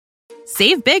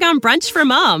Save big on brunch for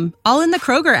mom, all in the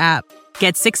Kroger app.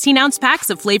 Get 16-ounce packs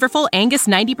of flavorful Angus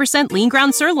 90% lean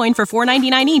ground sirloin for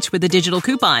 $4.99 each with a digital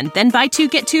coupon. Then buy 2,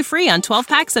 get 2 free on 12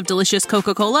 packs of delicious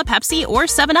Coca-Cola, Pepsi, or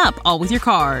 7-Up, all with your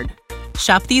card.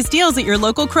 Shop these deals at your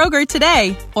local Kroger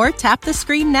today, or tap the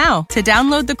screen now to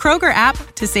download the Kroger app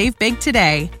to save big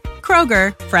today.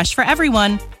 Kroger, fresh for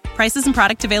everyone. Prices and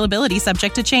product availability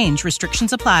subject to change.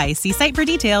 Restrictions apply. See site for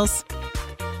details.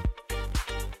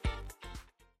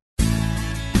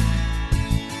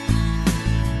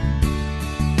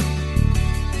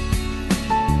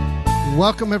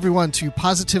 Welcome, everyone, to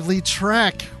Positively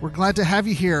Trek. We're glad to have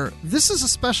you here. This is a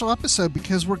special episode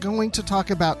because we're going to talk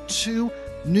about 2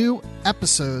 new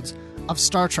episodes of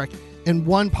Star Trek in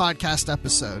one podcast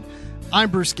episode. I'm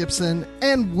Bruce Gibson,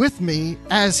 and with me,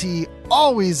 as he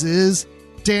always is,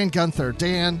 Dan Gunther.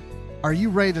 Dan, are you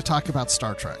ready to talk about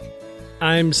Star Trek?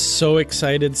 I'm so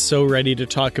excited, so ready to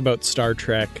talk about Star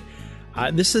Trek.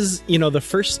 This is, the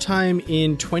first time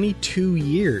in 22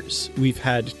 years we've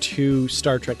had 2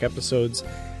 Star Trek episodes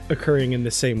occurring in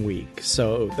the same week.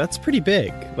 So that's pretty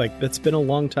big. That's been a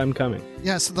long time coming.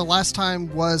 Yeah, so the last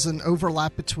time was an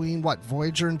overlap between,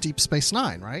 Voyager and Deep Space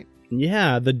Nine, right?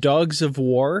 Yeah, the Dogs of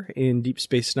War in Deep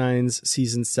Space Nine's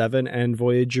Season 7 and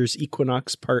Voyager's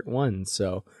Equinox Part 1.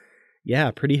 So,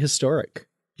 yeah, pretty historic.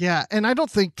 Yeah, and I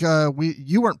don't think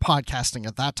you weren't podcasting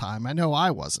at that time. I know I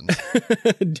wasn't.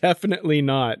 Definitely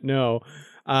not. No,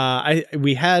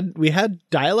 we had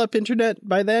dial-up internet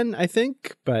by then, I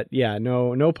think, but yeah,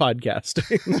 no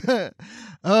podcasting.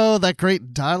 Oh, that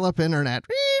great dial-up internet.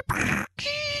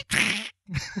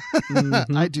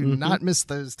 I do not miss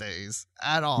those days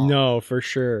at all. No, for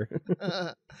sure.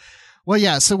 Well,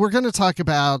 yeah, so we're going to talk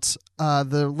about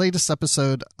the latest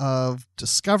episode of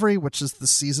Discovery, which is the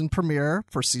season premiere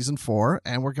for season 4.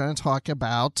 And we're going to talk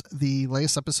about the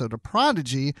latest episode of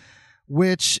Prodigy,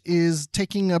 which is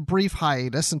taking a brief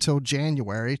hiatus until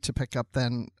January to pick up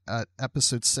then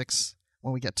episode 6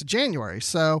 when we get to January.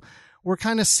 So we're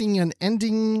kind of seeing an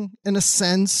ending, in a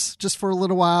sense, just for a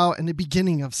little while, and the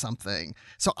beginning of something.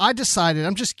 So I decided,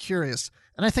 I'm just curious,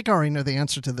 and I think I already know the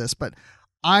answer to this, but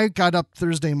I got up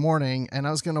Thursday morning and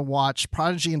I was going to watch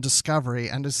Prodigy and Discovery,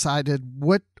 and decided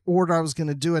what order I was going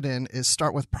to do it in is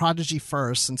start with Prodigy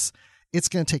first, since it's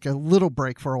going to take a little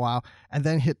break for a while, and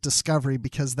then hit Discovery,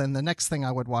 because then the next thing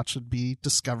I would watch would be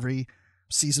Discovery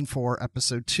season 4,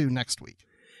 episode 2 next week.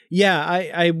 Yeah,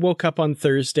 I woke up on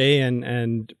Thursday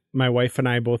and my wife and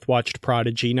I both watched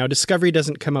Prodigy. Now, Discovery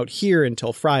doesn't come out here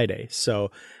until Friday,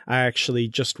 so I actually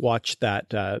just watched that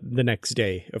the next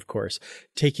day, of course,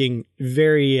 taking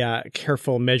very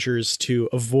careful measures to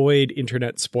avoid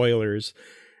internet spoilers,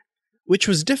 which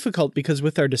was difficult because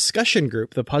with our discussion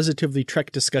group, the Positively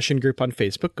Trek discussion group on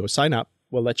Facebook, go sign up,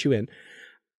 we'll let you in,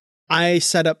 I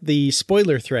set up the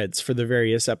spoiler threads for the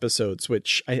various episodes,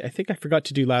 which I think I forgot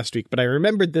to do last week, but I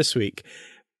remembered this week.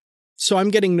 So I'm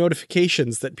getting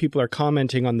notifications that people are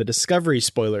commenting on the Discovery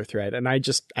spoiler thread, and I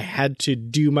had to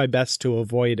do my best to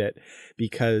avoid it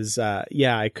because,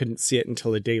 I couldn't see it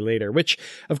until a day later, which,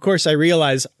 of course, I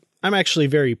realize I'm actually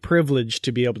very privileged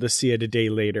to be able to see it a day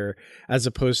later, as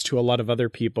opposed to a lot of other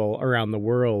people around the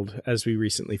world, as we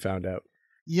recently found out.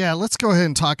 Yeah, let's go ahead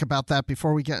and talk about that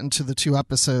before we get into the 2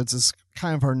 episodes as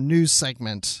kind of our news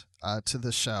segment to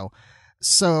the show.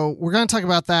 So we're going to talk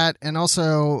about that, and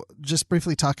also just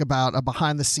briefly talk about a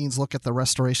behind-the-scenes look at the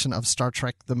restoration of Star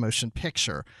Trek The Motion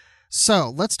Picture.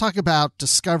 So let's talk about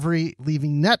Discovery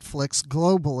leaving Netflix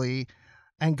globally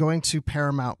and going to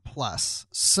Paramount Plus.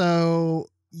 So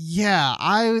yeah,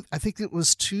 I think it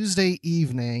was Tuesday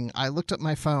evening, I looked at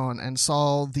my phone and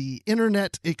saw the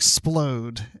internet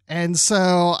explode. And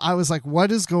so I was like,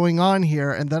 what is going on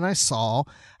here? And then I saw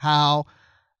how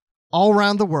all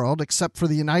around the world, except for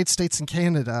the United States and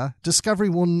Canada, Discovery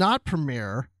will not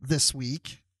premiere this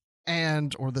week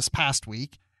or this past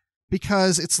week,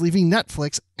 because it's leaving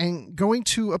Netflix and going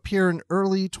to appear in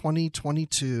early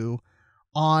 2022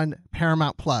 on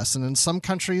Paramount Plus. And in some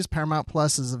countries, Paramount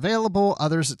Plus is available.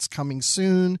 Others, it's coming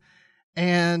soon.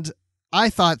 And I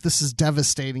thought this is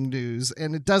devastating news,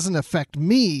 and it doesn't affect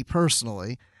me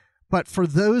personally. But for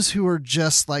those who are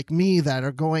just like me that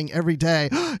are going every day,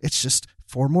 it's just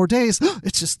 4 more days.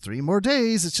 It's just 3 more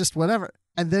days. It's just whatever.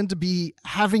 And then to be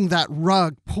having that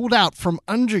rug pulled out from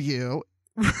under you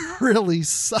really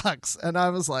sucks. And I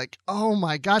was like, oh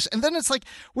my gosh. And then it's like,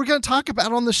 we're going to talk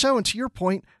about on the show. And to your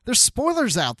point, there's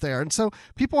spoilers out there. And so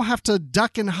people have to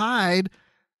duck and hide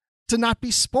to not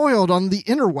be spoiled on the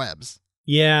interwebs.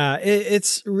 Yeah,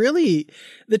 it's really,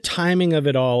 the timing of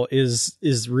it all is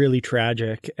really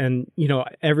tragic. And, you know,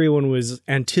 everyone was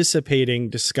anticipating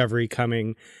Discovery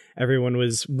coming everyone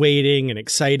was waiting and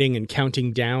exciting and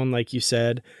counting down, like you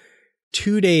said.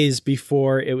 2 days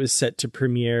before it was set to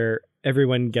premiere,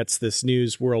 everyone gets this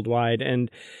news worldwide,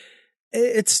 and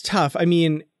it's tough. I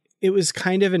mean, it was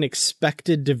kind of an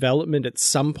expected development at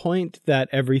some point that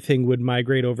everything would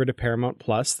migrate over to Paramount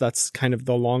Plus. That's kind of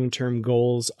the long-term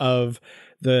goals of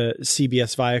the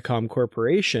CBS Viacom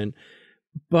Corporation.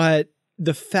 But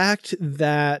the fact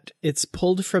that it's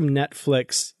pulled from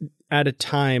Netflix at a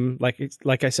time,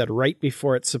 like I said, right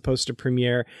before it's supposed to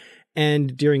premiere,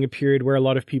 and during a period where a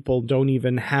lot of people don't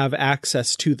even have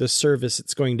access to the service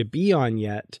it's going to be on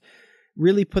yet,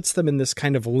 really puts them in this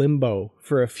kind of limbo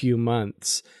for a few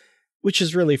months, which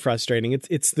is really frustrating.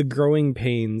 It's the growing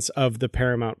pains of the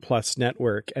Paramount Plus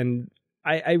network. And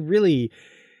I really,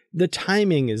 the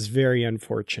timing is very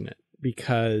unfortunate,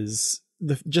 because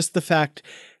just the fact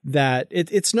that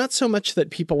it's not so much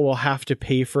that people will have to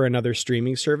pay for another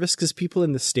streaming service, because people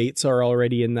in the States are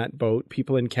already in that boat.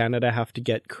 People in Canada have to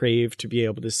get Crave to be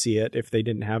able to see it if they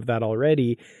didn't have that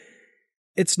already.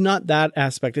 It's not that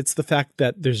aspect. It's the fact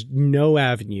that there's no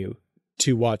avenue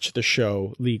to watch the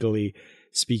show, legally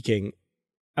speaking,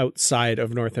 outside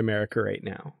of North America right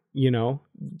now. You know,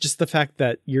 just the fact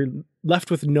that you're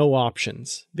left with no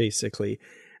options, basically.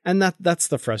 And that's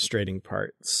the frustrating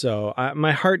part. So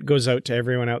my heart goes out to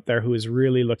everyone out there who is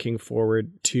really looking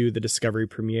forward to the Discovery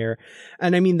premiere.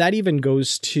 And I mean, that even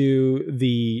goes to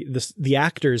the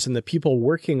actors and the people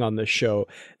working on the show.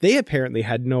 They apparently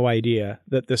had no idea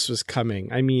that this was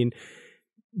coming. I mean,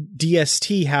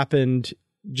 DST happened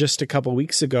just a couple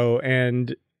weeks ago,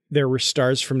 and there were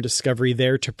stars from Discovery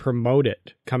there to promote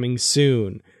it coming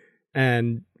soon.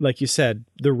 And like you said,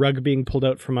 the rug being pulled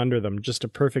out from under them, just a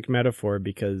perfect metaphor,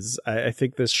 because I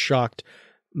think this shocked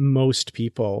most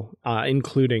people,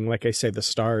 including, like I say, the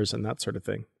stars and that sort of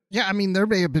thing. Yeah, I mean, there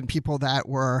may have been people that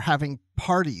were having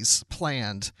parties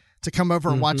planned to come over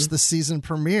and watch the season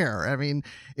premiere. I mean,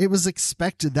 it was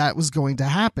expected that was going to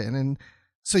happen. And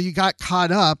so you got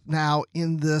caught up now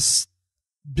in this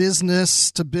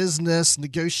business to business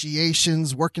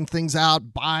negotiations, working things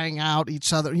out, buying out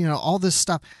each other, you know, all this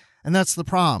stuff. And that's the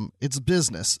problem. It's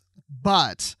business.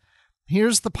 But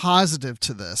here's the positive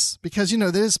to this, because, you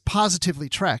know, there is Positively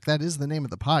Trek. That is the name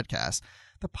of the podcast.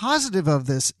 The positive of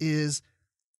this is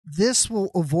this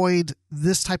will avoid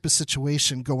this type of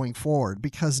situation going forward,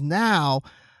 because now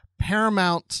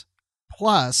Paramount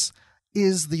Plus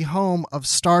is the home of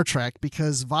Star Trek,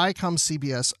 because Viacom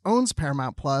CBS owns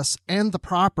Paramount Plus and the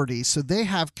property. So they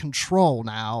have control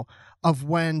now of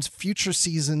when future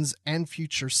seasons and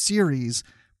future series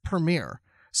premiere.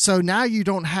 So now you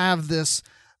don't have this,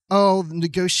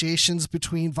 negotiations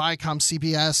between Viacom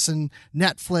CBS and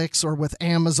Netflix or with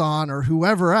Amazon or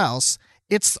whoever else.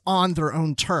 It's on their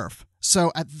own turf.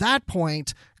 So at that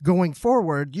point, going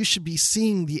forward, you should be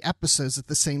seeing the episodes at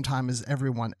the same time as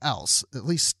everyone else. At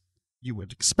least you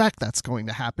would expect that's going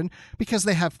to happen, because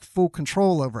they have full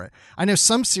control over it. I know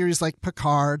some series like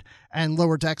Picard and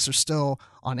Lower Decks are still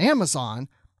on Amazon,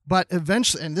 but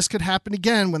eventually, and this could happen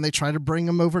again when they try to bring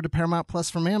them over to Paramount Plus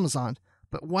from Amazon.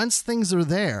 But once things are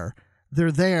there,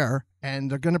 they're there, and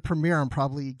they're going to premiere them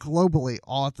probably globally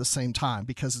all at the same time,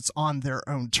 because it's on their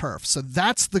own turf. So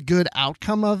that's the good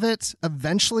outcome of it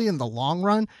eventually in the long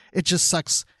run. It just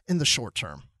sucks in the short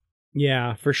term.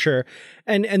 Yeah, for sure.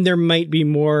 And there might be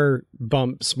more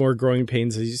bumps, more growing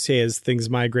pains, as you say, as things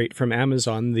migrate from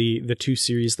Amazon, the two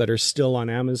series that are still on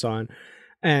Amazon.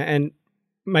 And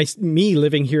me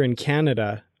living here in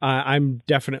Canada, I'm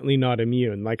definitely not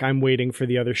immune. Like, I'm waiting for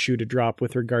the other shoe to drop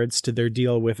with regards to their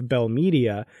deal with Bell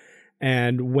Media.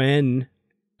 And when,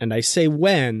 and I say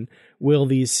when, will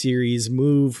these series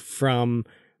move from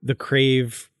the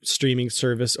Crave streaming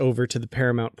service over to the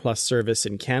Paramount Plus service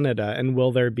in Canada? And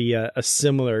will there be a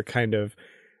similar kind of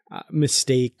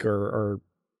mistake or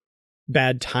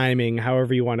bad timing,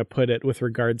 however you want to put it, with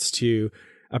regards to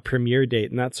a premiere date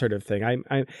and that sort of thing?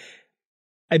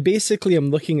 I basically am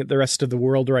looking at the rest of the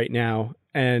world right now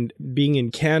and being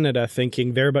in Canada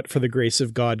thinking, there but for the grace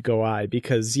of God go I,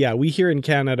 because yeah, we here in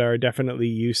Canada are definitely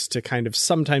used to kind of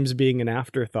sometimes being an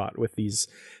afterthought with these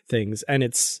things. And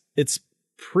it's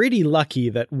pretty lucky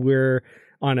that we're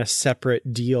on a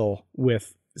separate deal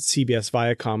with CBS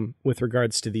Viacom with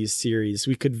regards to these series.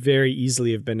 We could very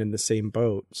easily have been in the same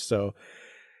boat. So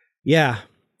yeah,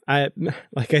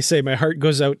 like I say, my heart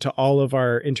goes out to all of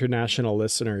our international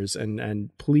listeners,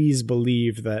 and please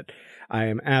believe that I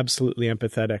am absolutely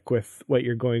empathetic with what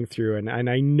you're going through. And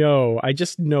I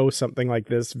just know something like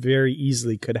this very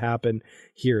easily could happen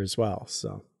here as well.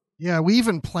 So yeah, we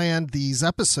even planned these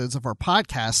episodes of our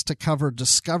podcast to cover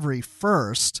Discovery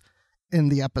first in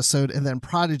the episode, and then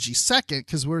Prodigy second,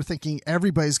 because we're thinking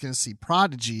everybody's going to see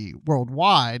Prodigy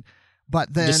worldwide.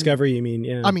 But then Discovery, you mean?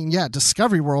 Yeah. I mean, yeah,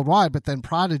 Discovery worldwide, but then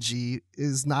Prodigy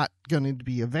is not going to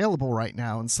be available right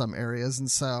now in some areas.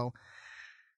 And so,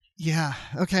 yeah,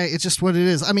 okay, it's just what it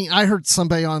is. I mean, I heard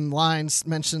somebody online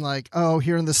mention like, oh,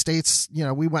 here in the States,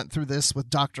 we went through this with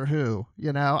Doctor Who.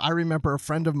 I remember a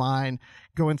friend of mine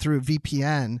going through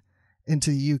VPN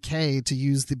into the UK to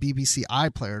use the BBC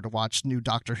iPlayer to watch new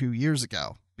Doctor Who years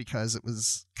ago, because it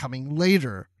was coming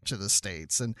later to the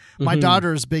States. And my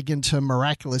daughter is big into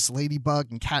Miraculous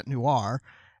Ladybug and Cat Noir,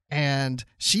 and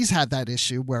she's had that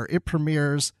issue where it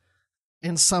premieres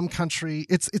in some country.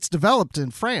 It's developed in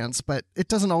France, but it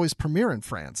doesn't always premiere in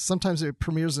France. Sometimes it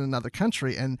premieres in another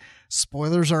country, and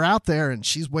spoilers are out there, and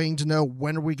she's waiting to know,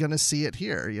 when are we going to see it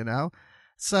here,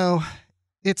 So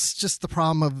it's just the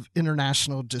problem of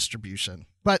international distribution.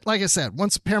 But like I said,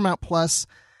 once Paramount Plus,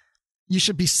 you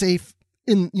should be safe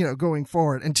in going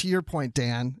forward. And to your point,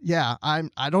 Dan, yeah,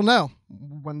 I don't know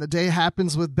when the day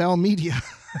happens with Bell Media.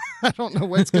 I don't know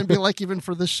what it's going to be like even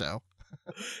for this show.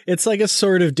 It's like a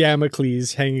sword of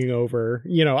Damocles hanging over.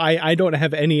 I don't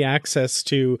have any access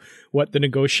to what the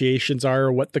negotiations are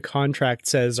or what the contract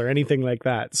says or anything like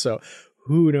that. So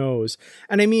who knows?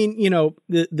 And I mean,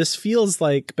 this feels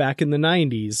like back in the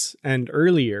 90s and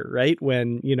earlier, right?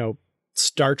 When,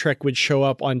 Star Trek would show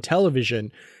up on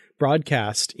television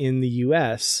broadcast in the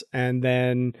US, and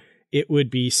then it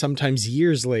would be sometimes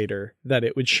years later that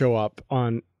it would show up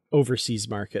on overseas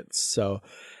markets. So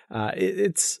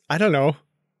it's, I don't know,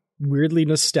 weirdly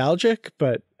nostalgic,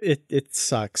 but it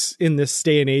sucks. In this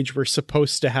day and age, we're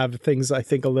supposed to have things, I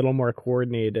think, a little more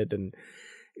coordinated, and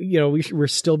we're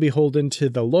still beholden to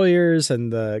the lawyers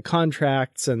and the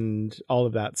contracts and all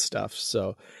of that stuff.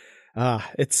 So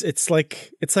it's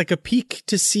like a peek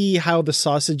to see how the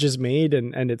sausage is made,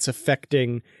 and it's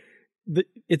affecting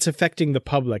the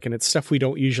public, and it's stuff we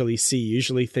don't usually see.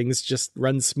 Usually things just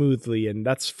run smoothly, and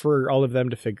that's for all of them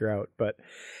to figure out. But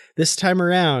this time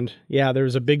around, yeah, there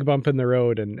was a big bump in the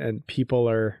road, and people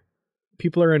are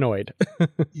annoyed.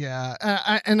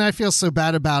 Yeah. And I feel so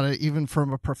bad about it, even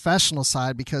from a professional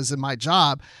side, because in my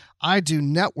job, I do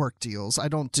network deals. I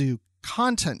don't do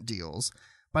content deals,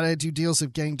 but I do deals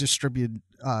of getting distributing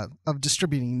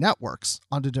networks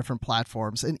onto different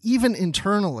platforms. And even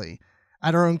internally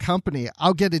at our own company,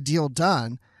 I'll get a deal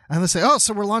done, and they say, oh,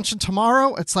 so we're launching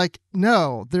tomorrow? It's like,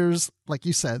 no, there's, like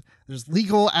you said, there's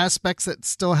legal aspects that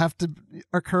still have to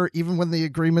occur even when the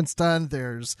agreement's done.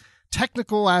 There's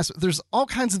technical aspects. There's all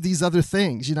kinds of these other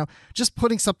things. Just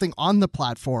putting something on the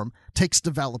platform takes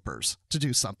developers to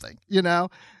do something,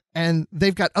 and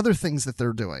they've got other things that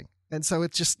they're doing. And so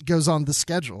it just goes on the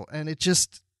schedule, and it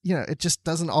just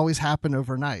doesn't always happen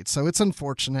overnight. So it's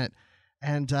unfortunate.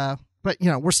 And, but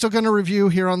we're still going to review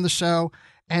here on the show.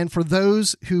 And for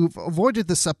those who've avoided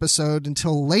this episode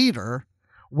until later,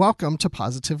 welcome to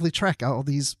Positively Trek all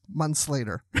these months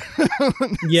later.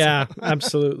 Yeah,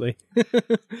 absolutely.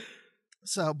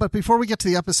 So, but before we get to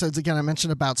the episodes, again, I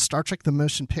mentioned about Star Trek the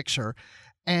Motion Picture,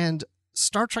 and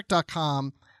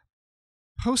StarTrek.com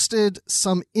posted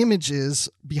some images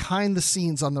behind the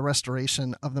scenes on the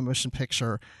restoration of the motion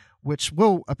picture, which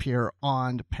will appear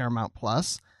on Paramount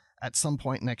Plus at some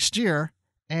point next year.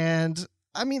 And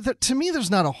I mean, to me,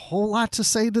 there's not a whole lot to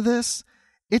say to this.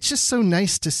 It's just so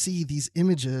nice to see these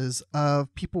images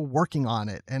of people working on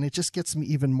it, and it just gets me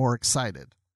even more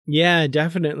excited. Yeah,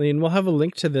 definitely. And we'll have a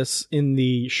link to this in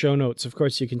the show notes. Of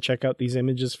course, you can check out these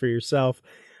images for yourself.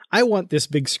 I want this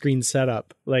big screen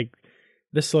setup. Like,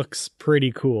 this looks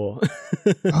pretty cool.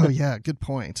 Oh, yeah, good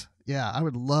point. Yeah, I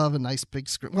would love a nice big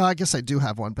screen. Well, I guess I do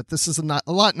have one, but this is a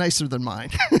lot nicer than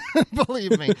mine.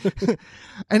 Believe me.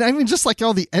 And I mean, just like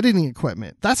all the editing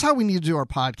equipment. That's how we need to do our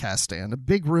podcast, Dan. A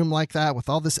big room like that with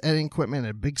all this editing equipment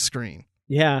and a big screen.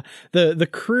 Yeah, the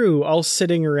crew all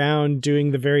sitting around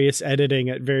doing the various editing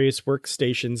at various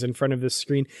workstations in front of this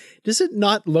screen. Does it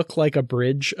not look like a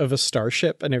bridge of a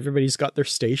starship and everybody's got their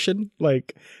station?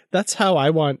 Like, that's how I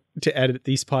want to edit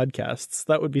these podcasts.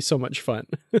 That would be so much fun.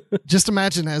 Just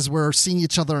imagine as we're seeing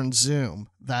each other on Zoom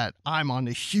that I'm on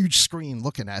a huge screen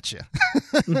looking at you.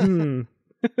 Mm-hmm.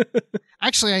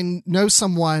 Actually, I know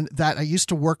someone that I used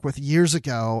to work with years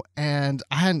ago, and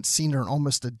I hadn't seen her in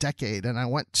almost a decade. And I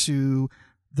went to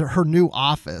her new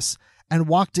office and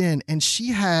walked in, and she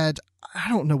had, I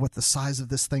don't know what the size of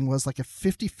this thing was, like a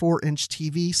 54-inch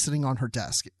TV sitting on her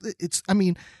desk.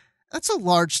 That's a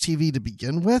large TV to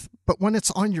begin with, but when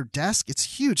it's on your desk,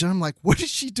 it's huge. And I'm like, what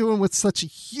is she doing with such a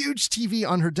huge TV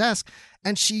on her desk?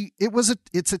 And it's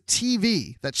a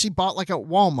TV that she bought like at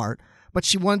Walmart, but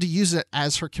she wanted to use it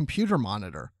as her computer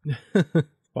monitor.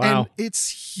 Wow. And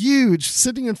it's huge,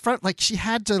 sitting in front. Like, she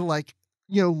had to, like,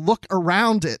 you know, look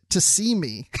around it to see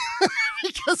me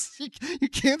because you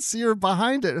can't see her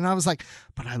behind it. And I was like,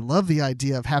 but I love the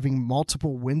idea of having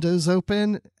multiple windows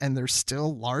open and they're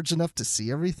still large enough to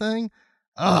see everything.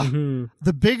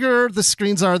 The bigger the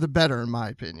screens are, the better, in my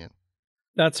opinion.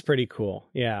 That's pretty cool.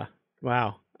 Yeah.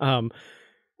 Wow.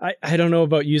 I don't know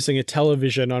about using a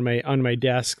television on my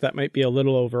desk. That might be a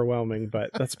little overwhelming, but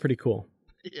that's pretty cool.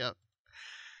 Yeah.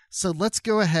 So let's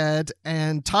go ahead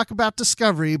and talk about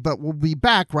Discovery, but we'll be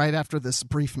back right after this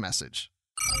brief message.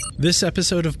 This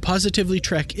episode of Positively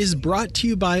Trek is brought to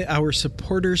you by our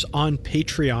supporters on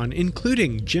Patreon,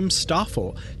 including Jim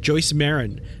Stoffel, Joyce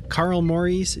Marin, Carl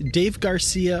Maurice, Dave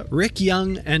Garcia, Rick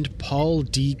Young, and Paul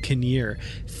D. Kinnear.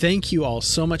 Thank you all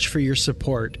so much for your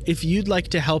support. If you'd like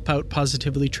to help out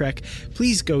Positively Trek,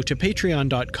 please go to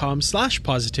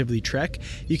patreon.com/positivelytrek.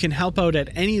 You can help out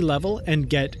at any level and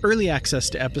get early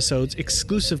access to episodes,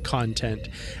 exclusive content,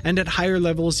 and at higher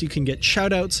levels you can get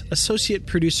shoutouts, associate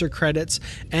producer credits,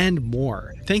 and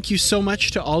more. Thank you so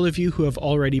much to all of you who have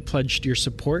already pledged your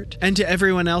support, and to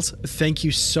everyone else, thank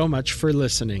you so much for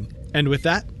listening. And with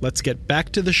that, let's get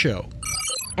back to the show.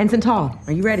 Ensign Tall,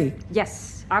 are you ready?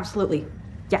 Yes, absolutely.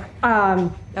 Yeah.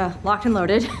 Locked and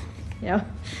loaded. You know,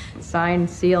 signed,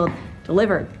 sealed,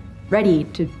 delivered. Ready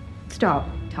to stop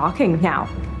talking now.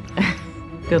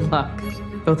 Good luck,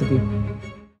 both of you.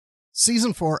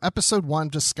 Season 4, Episode 1,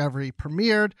 Discovery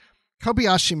premiered.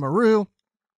 Kobayashi Maru.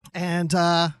 And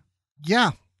I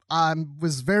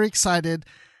was very excited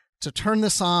to turn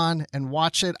this on and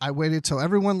watch it. I waited till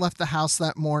everyone left the house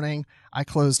that morning. I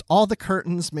closed all the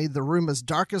curtains, made the room as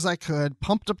dark as I could,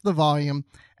 pumped up the volume,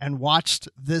 and watched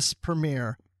this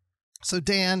premiere. So,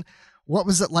 Dan, what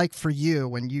was it like for you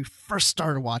when you first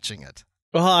started watching it?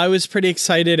 Well, I was pretty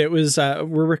excited. It was,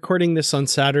 we're recording this on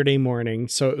Saturday morning,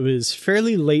 so it was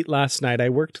fairly late last night. I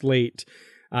worked late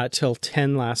till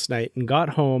 10 last night and got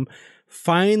home.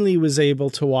 Finally was able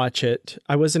to watch it.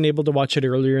 I wasn't able to watch it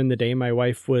earlier in the day. My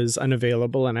wife was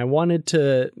unavailable, and I wanted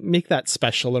to make that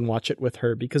special and watch it with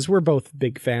her because we're both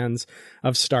big fans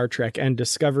of Star Trek and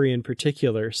Discovery in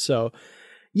particular. So,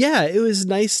 yeah, it was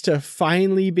nice to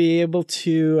finally be able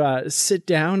to sit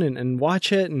down and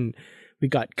watch it. And we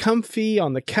got comfy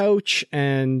on the couch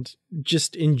and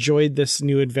just enjoyed this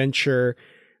new adventure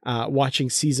watching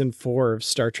season 4 of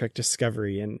Star Trek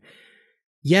Discovery. And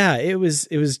yeah, it was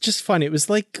just fun. It was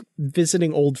like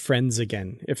visiting old friends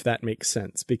again, if that makes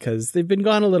sense, because they've been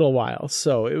gone a little while.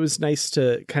 So it was nice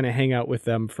to kind of hang out with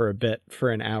them for a bit,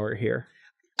 for an hour here.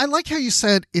 I like how you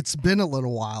said it's been a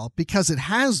little while, because it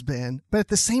has been, but at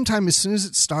the same time, as soon as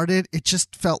it started, it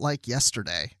just felt like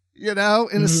yesterday. You know,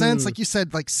 in a sense, like you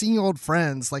said, like seeing old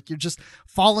friends, like you're just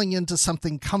falling into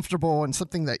something comfortable and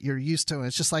something that you're used to. And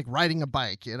it's just like riding a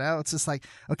bike, you know, it's just like,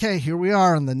 okay, here we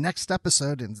are on the next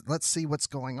episode and let's see what's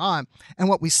going on. And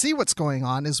what we see what's going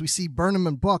on is we see Burnham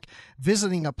and Book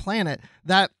visiting a planet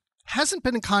that hasn't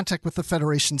been in contact with the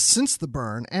Federation since the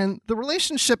burn, and the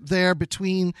relationship there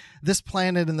between this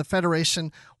planet and the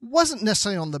Federation wasn't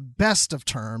necessarily on the best of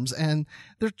terms, and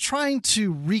they're trying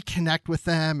to reconnect with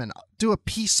them and do a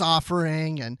peace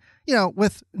offering, and, you know,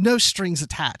 with no strings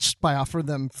attached by offering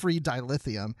them free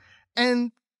dilithium.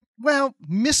 And, well,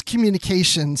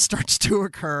 miscommunication starts to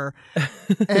occur.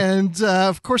 And,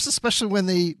 of course, especially when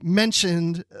they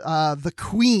mentioned the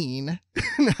Queen,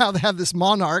 how they have this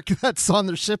monarch that's on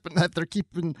their ship and that they're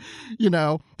keeping, you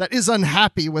know, that is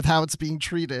unhappy with how it's being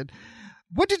treated.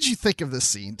 What did you think of this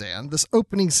scene, Dan, this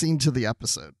opening scene to the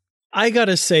episode? I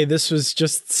gotta say, this was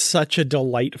just such a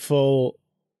delightful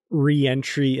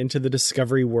re-entry into the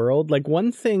Discovery world. Like,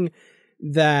 one thing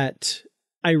that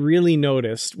I really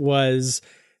noticed was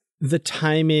the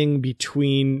timing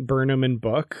between Burnham and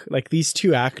Book. Like, these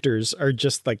two actors are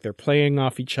just like, they're playing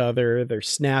off each other, their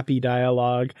snappy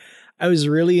dialogue. I was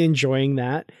really enjoying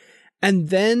that. And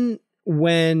then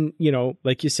when, you know,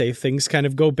 like you say, things kind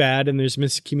of go bad and there's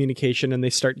miscommunication and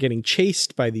they start getting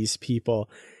chased by these people,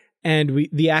 and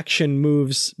the action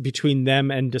moves between them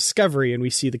and Discovery, and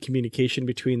we see the communication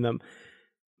between them.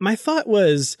 My thought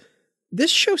was,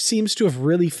 this show seems to have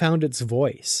really found its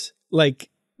voice. Like,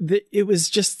 it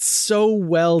was just so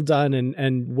well done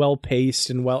and well paced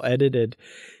and well edited.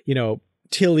 You know,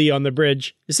 Tilly on the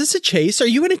bridge, is this a chase? Are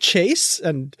you in a chase?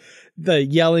 And the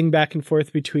yelling back and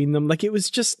forth between them. Like, it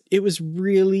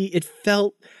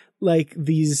felt like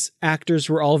these actors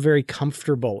were all very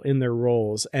comfortable in their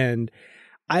roles. And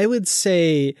I would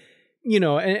say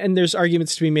and there's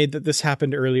arguments to be made that this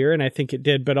happened earlier, and I think it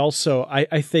did, but also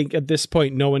I think at this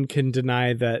point no one can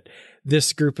deny that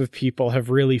this group of people have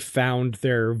really found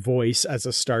their voice as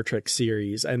a Star Trek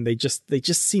series, and they just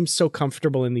seem so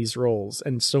comfortable in these roles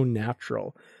and so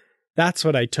natural. That's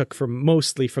what I took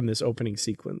mostly from this opening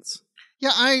sequence.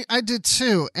 Yeah, I did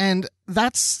too. And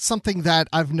that's something that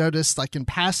I've noticed like in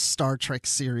past Star Trek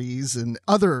series and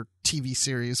other TV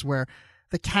series where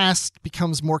the cast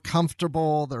becomes more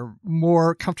comfortable. They're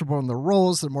more comfortable in their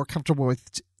roles. They're more comfortable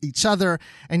with each other.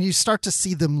 And you start to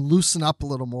see them loosen up a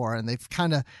little more. And they've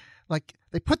kind of like,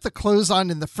 they put the clothes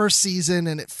on in the first season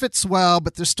and it fits well,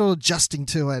 but they're still adjusting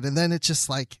to it. And then it's just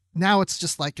like, now it's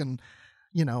just like an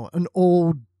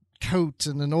old coat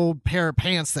and an old pair of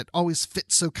pants that always fit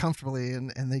so comfortably,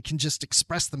 and they can just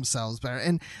express themselves better.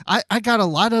 And I got a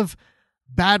lot of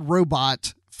Bad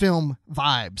Robot film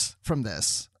vibes from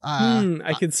this.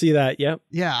 I can see that. Yep.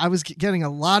 Yeah, I was getting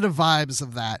a lot of vibes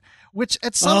of that, which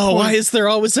at some point... why is there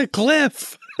always a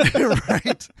cliff?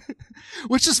 Right.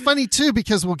 Which is funny too,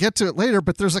 because we'll get to it later,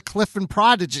 but there's a cliff in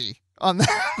Prodigy on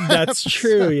that. That's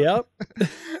true. Yep.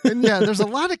 And yeah, there's a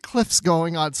lot of cliffs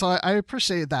going on. So I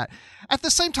appreciated that. At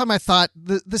the same time, I thought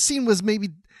the scene was maybe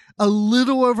a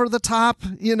little over the top,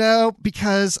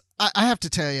 because I have to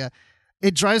tell you,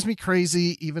 it drives me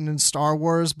crazy even in Star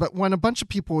Wars. But when a bunch of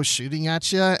people are shooting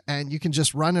at you and you can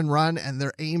just run and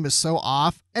their aim is so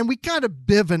off, and we got a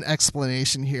bit of an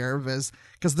explanation here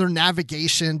because their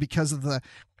navigation, because of the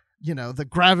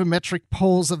gravimetric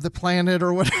poles of the planet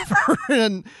or whatever.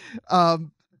 And,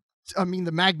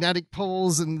 the magnetic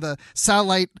poles and the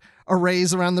satellite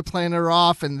arrays around the planet are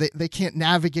off, and they can't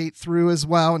navigate through as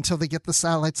well until they get the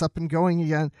satellites up and going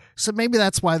again. So maybe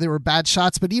that's why they were bad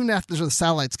shots. But even after the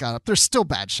satellites got up, they're still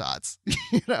bad shots,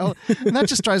 and that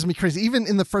just drives me crazy. Even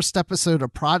in the first episode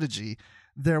of Prodigy,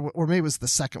 or maybe it was the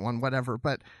second one, whatever.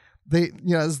 But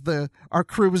as our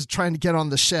crew was trying to get on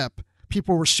the ship,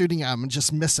 people were shooting at them and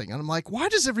just missing. And I'm like, why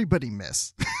does everybody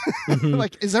miss? Mm-hmm.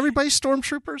 Like, is everybody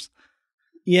stormtroopers?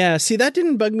 Yeah, see, that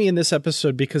didn't bug me in this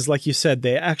episode because, like you said,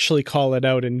 they actually call it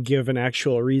out and give an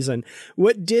actual reason.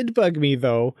 What did bug me,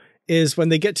 though, is when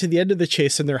they get to the end of the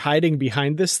chase and they're hiding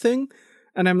behind this thing.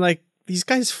 And I'm like, these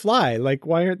guys fly. Like,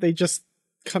 why aren't they just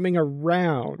coming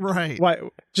around? Right. Why?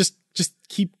 Just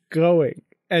keep going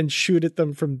and shoot at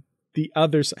them from the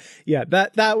other side. Yeah,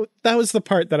 that was the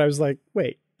part that I was like,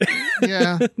 wait.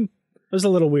 Yeah. It was a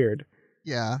little weird.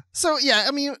 Yeah. So, yeah,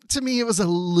 to me, it was a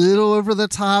little over the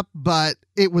top, but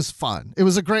it was fun. It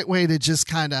was a great way to just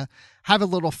kind of have a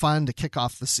little fun to kick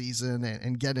off the season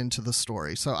and get into the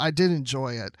story. So I did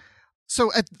enjoy it.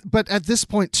 So, but at this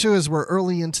point, too, as we're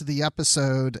early into the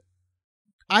episode,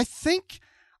 I think,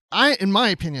 in my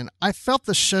opinion, I felt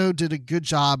the show did a good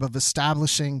job of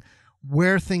establishing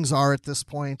where things are at this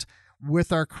point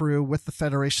with our crew, with the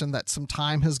Federation, that some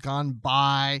time has gone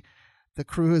by. The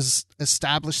crew has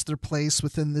established their place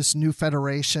within this new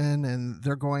Federation, and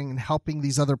they're going and helping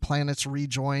these other planets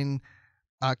rejoin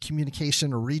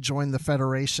communication or rejoin the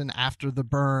Federation after the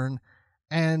burn.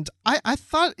 And I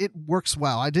thought it works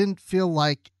well. I didn't feel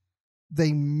like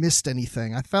they missed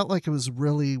anything. I felt like it was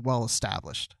really well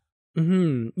established.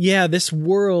 Mm-hmm. Yeah, this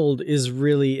world is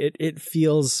really, it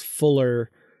feels fuller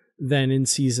than in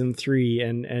season 3,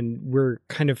 and we're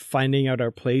kind of finding out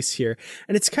our place here.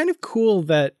 And it's kind of cool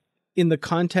that in the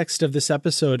context of this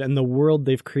episode and the world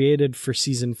they've created for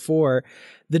season 4,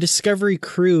 the Discovery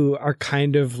crew are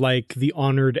kind of like the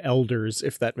honored elders,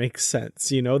 if that makes sense.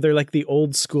 They're like the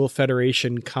old school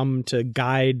Federation come to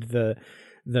guide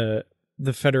the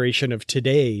Federation of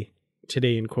today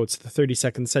in quotes, the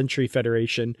 32nd century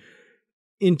Federation,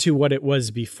 into what it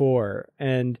was before.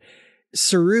 And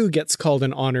Saru gets called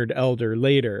an honored elder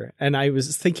later, and I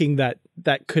was thinking that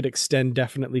could extend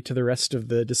definitely to the rest of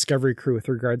the Discovery crew with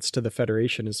regards to the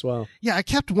Federation as well. Yeah, I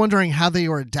kept wondering how they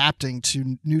were adapting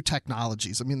to new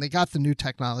technologies. They got the new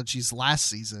technologies last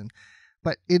season,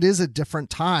 but it is a different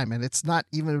time, and it's not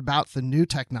even about the new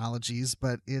technologies,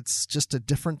 but it's just a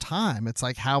different time. It's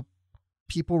like how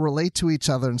people relate to each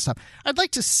other and stuff. I'd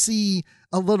like to see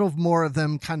a little more of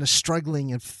them kind of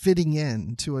struggling and fitting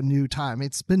in to a new time.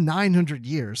 It's been 900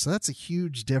 years, so that's a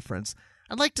huge difference.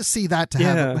 I'd like to see that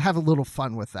have a little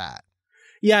fun with that.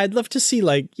 Yeah, I'd love to see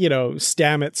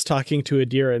Stamets talking to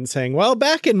Adira and saying, well,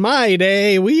 back in my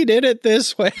day, we did it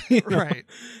this way. Right.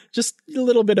 Just a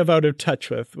little bit of out of touch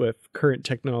with current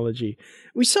technology.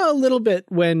 We saw a little bit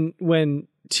when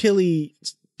Tilly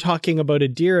talking about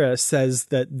Adira says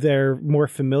that they're more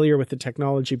familiar with the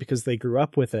technology because they grew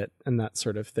up with it and that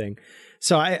sort of thing.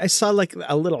 So I saw like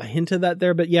a little hint of that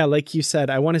there, but yeah, like you said,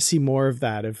 I want to see more of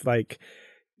that, of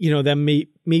them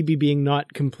maybe being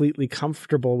not completely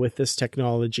comfortable with this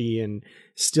technology and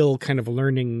still kind of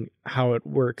learning how it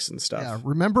works and stuff. Yeah,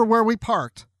 remember where we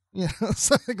parked?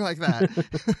 Something like that.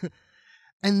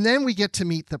 And then we get to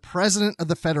meet the president of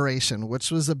the Federation,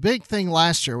 which was a big thing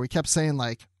last year. We kept saying,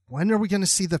 like, when are we going to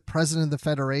see the president of the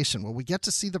Federation? Well, we get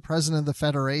to see the president of the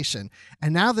Federation.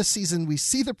 And now this season, we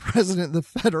see the president of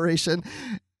the Federation,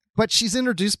 but she's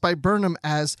introduced by Burnham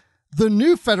as the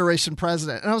new Federation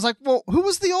president. And I was like, well, who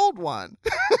was the old one?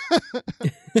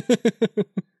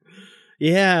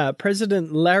 Yeah,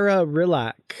 President Lara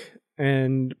Rilak,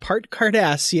 and part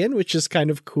Cardassian, which is kind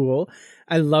of cool.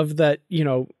 I love that,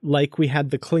 like we had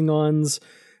the Klingons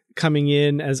coming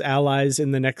in as allies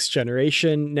in the Next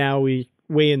Generation. Now we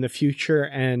way in the future,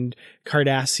 and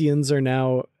Cardassians are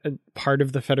now a part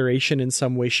of the Federation in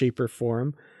some way, shape, or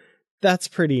form. That's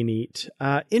pretty neat.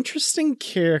 Interesting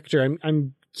character.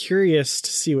 I'm curious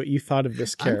to see what you thought of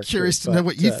this character. I'm curious to know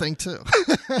what you think too.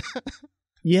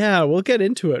 Yeah, we'll get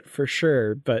into it for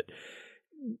sure. But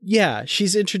yeah,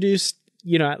 she's introduced,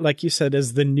 like you said,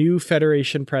 as the new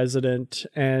Federation president,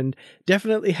 and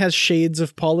definitely has shades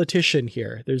of politician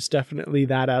here. There's definitely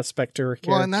that aspect to her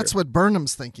character. Well, and that's what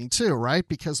Burnham's thinking too, right?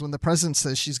 Because when the president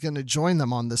says she's going to join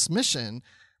them on this mission,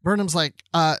 Burnham's like,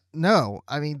 no,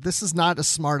 I mean, this is not a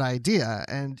smart idea.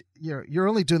 And you're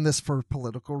only doing this for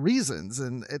political reasons.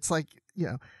 And it's like,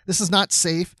 this is not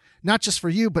safe, not just for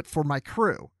you, but for my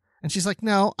crew. And she's like,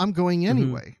 no, I'm going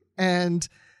anyway. Mm-hmm. And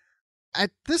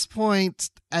at this point,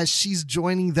 as she's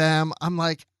joining them, I'm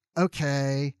like,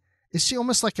 okay, is she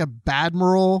almost like a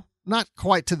badmiral? Not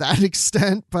quite to that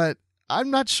extent, but I'm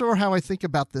not sure how I think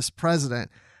about this president.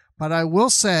 But I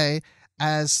will say,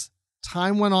 as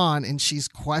time went on and she's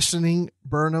questioning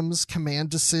Burnham's command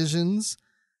decisions,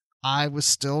 I was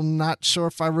still not sure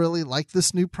if I really like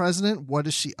this new president. What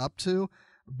is she up to?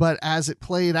 But as it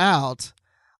played out,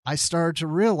 I started to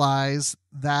realize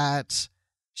that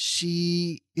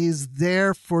she is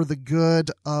there for the good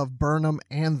of Burnham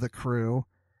and the crew,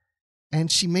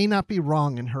 and she may not be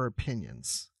wrong in her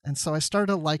opinions. And so I started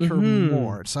to like her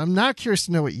more. So I'm not curious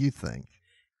to know what you think.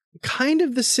 Kind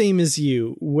of the same as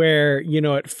you, where,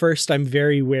 at first I'm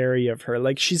very wary of her.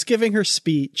 Like, she's giving her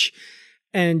speech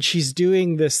and she's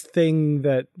doing this thing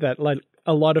that like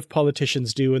a lot of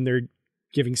politicians do when they're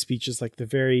giving speeches, like the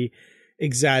very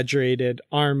exaggerated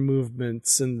arm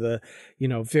movements and the,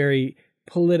 very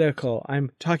political.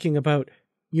 I'm talking about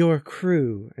your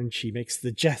crew, and she makes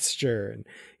the gesture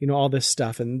and, all this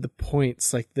stuff and the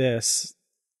points like this.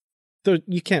 Though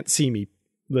you can't see me,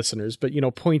 listeners, but,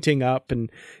 pointing up and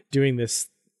doing this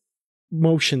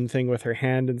motion thing with her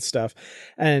hand and stuff.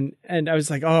 And I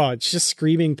was like, oh, it's just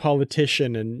screaming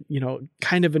politician and,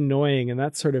 kind of annoying and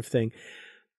that sort of thing.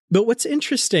 But what's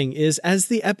interesting is as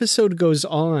the episode goes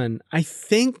on, I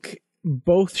think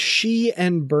both she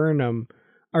and Burnham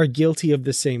are guilty of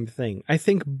the same thing. I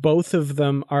think both of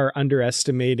them are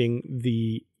underestimating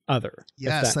the other.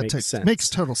 Yes, that makes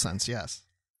total sense. Yes.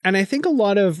 And I think a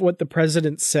lot of what the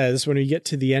president says when we get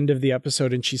to the end of the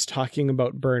episode and she's talking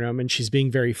about Burnham and she's being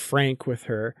very frank with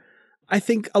her, I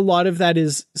think a lot of that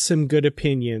is some good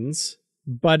opinions.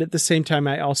 But at the same time,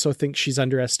 I also think she's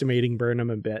underestimating Burnham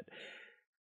a bit.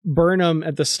 Burnham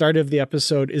at the start of the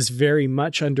episode is very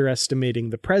much underestimating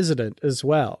the president as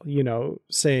well,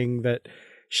 saying that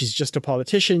she's just a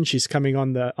politician. She's coming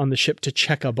on the ship to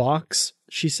check a box,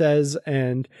 she says,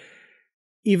 and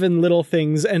even little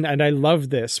things. And I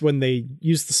love this when they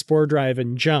use the spore drive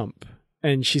and jump.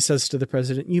 And she says to the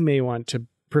president, you may want to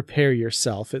prepare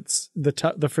yourself. It's the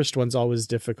first one's always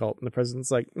difficult. And the president's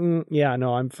like, yeah,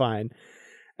 no, I'm fine.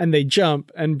 And they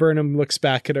jump, and Burnham looks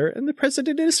back at her, and the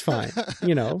president is fine.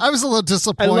 I was a little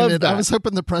disappointed. I was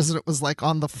hoping the president was like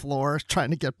on the floor trying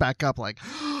to get back up, like.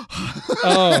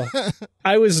 Oh,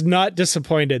 I was not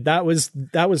disappointed. That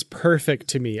was perfect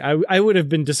to me. I would have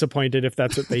been disappointed if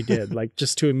that's what they did, like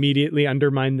just to immediately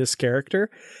undermine this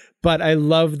character. But I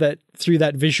love that through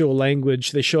that visual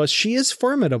language, they show us she is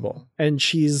formidable, and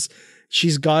she's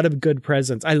got a good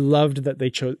presence. I loved that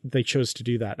they chose to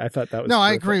do that. I thought that was perfect.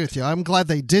 I agree with you. I'm glad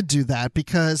they did do that,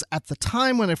 because at the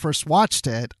time when I first watched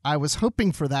it, I was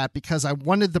hoping for that because I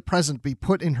wanted the president to be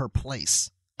put in her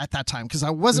place at that time, because I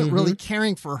wasn't really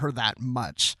caring for her that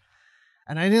much.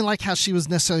 And I didn't like how she was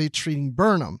necessarily treating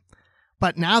Burnham.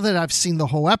 But now that I've seen the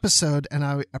whole episode and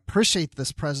I appreciate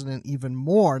this president even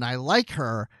more and I like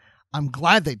her, I'm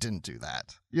glad they didn't do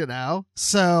that,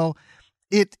 So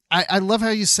I love how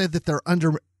you said that they're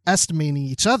underestimating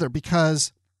each other,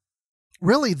 because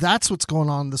really that's what's going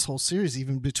on in this whole series,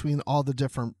 even between all the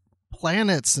different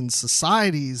planets and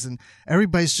societies, and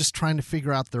everybody's just trying to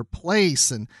figure out their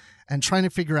place. And and trying to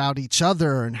figure out each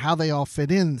other and how they all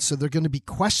fit in. So they're going to be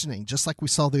questioning, just like we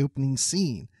saw the opening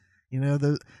scene. You know,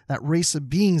 that race of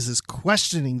beings is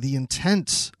questioning the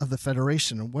intent of the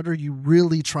Federation and what are you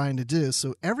really trying to do?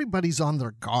 So everybody's on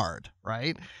their guard,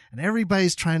 right? And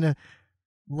everybody's trying to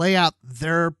lay out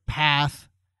their path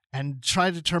and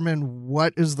try to determine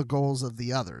what is the goals of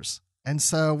the others. And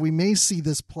so we may see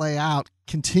this play out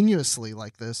continuously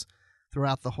like this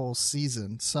throughout the whole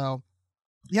season. So,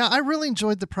 yeah, I really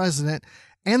enjoyed the President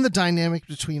and the dynamic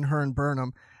between her and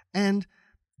Burnham. And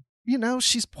you know,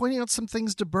 she's pointing out some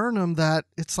things to Burnham that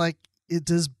it's like,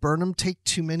 does Burnham take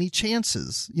too many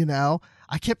chances? You know,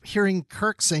 I kept hearing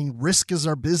Kirk saying risk is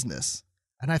our business.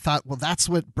 And I thought, well, that's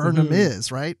what Burnham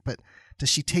is, right? But does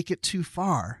she take it too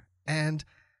far? And,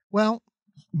 well,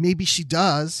 maybe she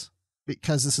does,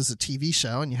 because this is a TV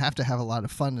show and you have to have a lot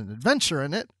of fun and adventure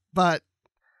in it. But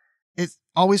it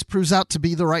always proves out to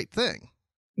be the right thing.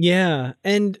 Yeah.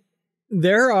 And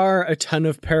there are a ton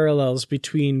of parallels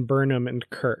between Burnham and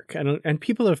Kirk, and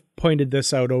people have pointed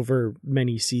this out over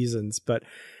many seasons, but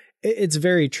it's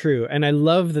very true. And I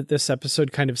love that this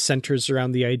episode kind of centers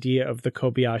around the idea of the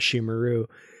Kobayashi Maru,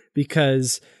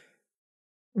 because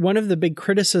one of the big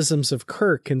criticisms of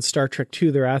Kirk in Star Trek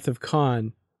II, The Wrath of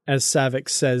Khan, as Saavik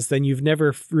says, then you've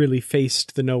never really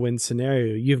faced the no-win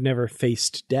scenario. You've never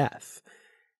faced death.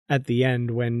 At the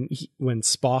end, when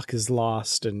Spock is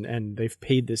lost and they've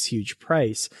paid this huge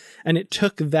price. And it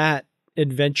took that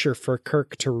adventure for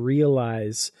Kirk to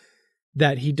realize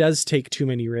that he does take too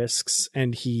many risks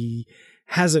and he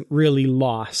hasn't really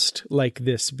lost like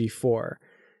this before.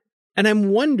 And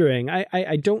I'm wondering,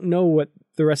 I don't know what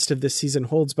the rest of this season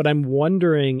holds, but I'm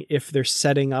wondering if they're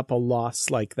setting up a loss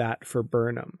like that for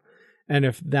Burnham. And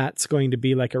if that's going to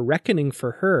be like a reckoning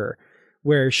for her,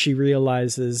 where she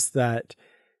realizes that,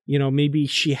 you know, maybe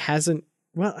she hasn't,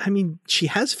 well, I mean, she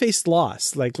has faced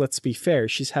loss. Like, let's be fair.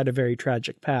 She's had a very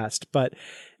tragic past. But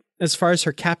as far as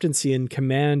her captaincy and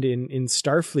command in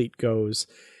Starfleet goes,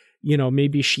 you know,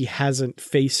 maybe she hasn't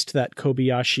faced that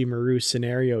Kobayashi Maru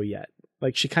scenario yet.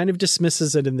 Like, she kind of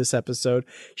dismisses it in this episode.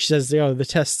 She says, oh, the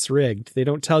test's rigged. They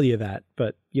don't tell you that,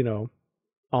 but, you know,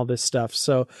 all this stuff.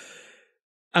 So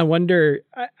I wonder,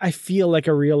 I feel like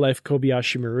a real life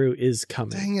Kobayashi Maru is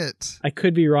coming. Dang it. I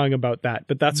could be wrong about that,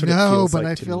 but that's what it feels like. No,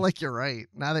 but I to feel me. like you're right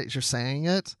now that you're saying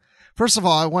it. First of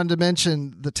all, I wanted to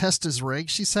mention the test is rigged,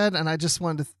 she said, and I just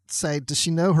wanted to say, does she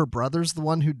know her brother's the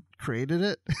one who created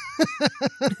it?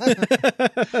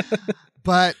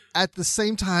 But at the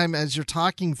same time, as you're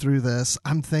talking through this,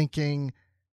 I'm thinking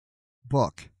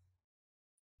book.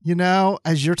 You know,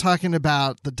 as you're talking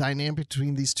about the dynamic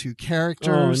between these two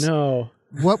characters. Oh, no.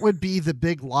 What would be the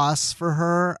big loss for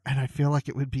her? And I feel like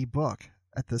it would be Book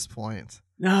at this point.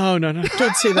 No.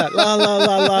 Don't say that. La, la,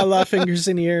 la, la, la, fingers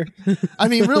in ear. I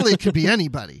mean, really, it could be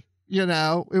anybody. You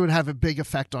know, it would have a big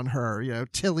effect on her. You know,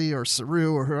 Tilly or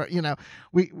Saru or her, you know,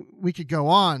 we could go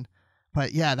on.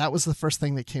 But yeah, that was the first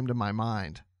thing that came to my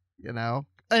mind, you know.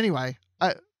 Anyway,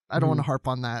 I don't want to harp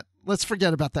on that. Let's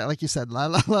forget about that. Like you said, la,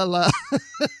 la, la,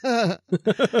 la.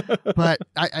 But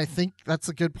I think that's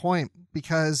a good point,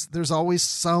 because there's always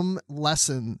some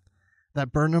lesson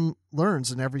that Burnham learns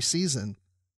in every season.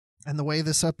 And the way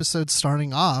this episode's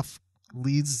starting off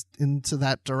leads into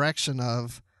that direction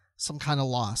of some kind of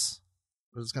loss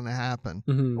that is going to happen.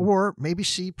 Mm-hmm. Or maybe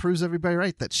she proves everybody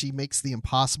right, that she makes the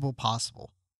impossible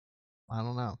possible. I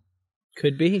don't know.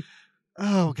 Could be.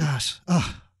 Oh, gosh.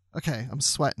 Oh, okay, I'm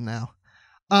sweating now.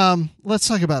 Let's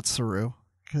talk about Saru,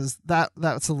 because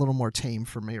that's a little more tame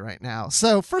for me right now.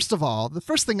 So first of all, the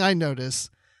first thing I notice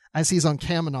as he's on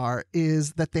Kaminar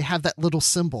is that they have that little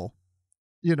symbol,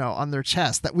 you know, on their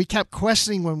chest that we kept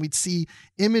questioning when we'd see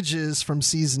images from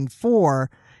season 4.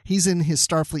 He's in his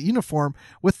Starfleet uniform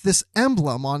with this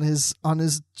emblem on his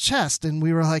chest. And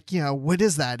we were like, you know, what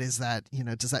is that? Is that, you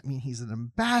know, does that mean he's an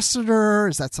ambassador?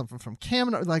 Is that something from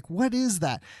Kaminar? Like, what is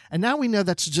that? And now we know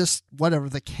that's just whatever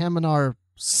the Kaminar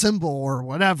symbol or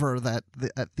whatever that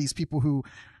these people who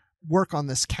work on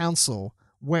this council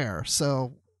wear.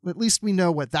 So at least we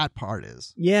know what that part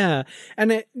is. Yeah.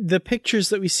 And the pictures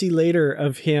that we see later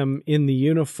of him in the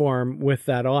uniform with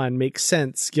that on make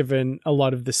sense, given a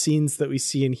lot of the scenes that we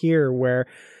see in here where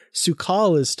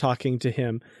Su'Kal is talking to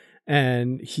him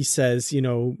and he says, you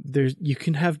know, you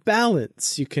can have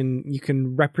balance. You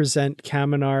can represent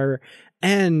Kaminar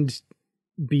and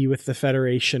be with the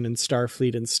Federation and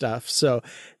Starfleet and stuff. So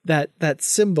that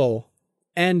symbol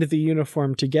and the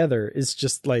uniform together is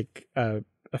just like a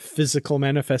physical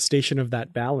manifestation of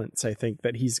that balance. I think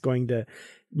that he's going to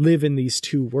live in these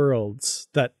two worlds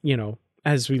that, you know,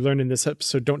 as we learn in this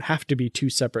episode, don't have to be two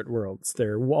separate worlds.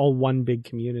 They're all one big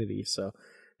community. So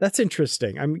That's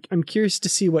interesting. I'm curious to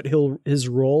see what his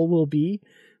role will be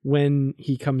when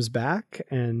he comes back.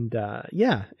 And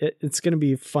it's going to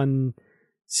be a fun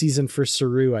season for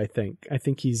Saru, I think. I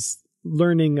think he's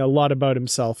learning a lot about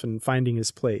himself and finding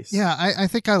his place. Yeah, I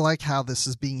think I like how this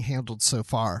is being handled so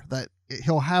far, that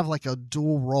he'll have like a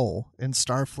dual role in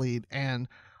Starfleet and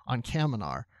on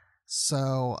Kaminar.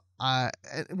 So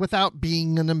without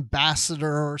being an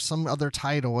ambassador or some other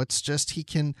title, it's just he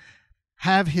can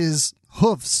have his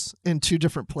hoofs in two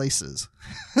different places.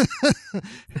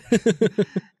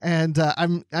 And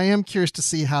I am curious to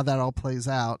see how that all plays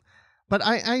out. But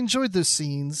I enjoyed those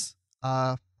scenes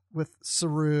with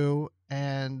Saru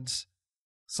and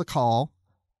Sakal.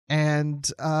 And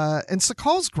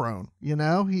Sakal's grown,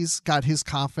 he's got his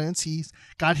confidence. He's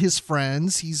got his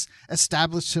friends. He's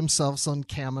established himself on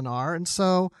Kaminar. And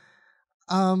so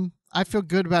I feel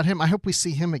good about him. I hope we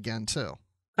see him again, too.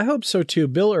 I hope so, too.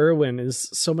 Bill Irwin is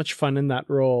so much fun in that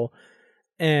role.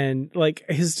 And like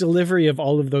his delivery of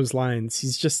all of those lines,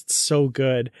 he's just so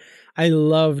good. I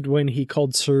loved when he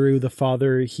called Saru the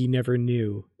father he never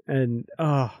knew. And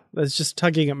that's just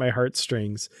tugging at my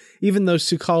heartstrings. Even though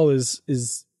Sukal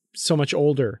is so much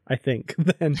older, I think,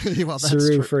 than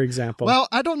Saru, true. For example. Well,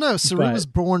 I don't know. Saru was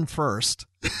born first.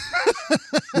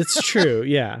 It's true,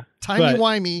 yeah.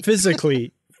 Timey-wimey.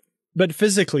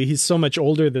 Physically, he's so much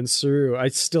older than Saru. I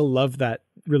still love that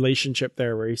relationship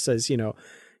there where he says,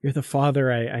 you're the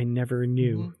father I never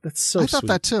knew. Mm-hmm. That's so sweet. I thought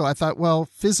that too. I thought, well,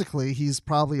 physically he's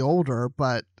probably older,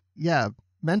 but yeah,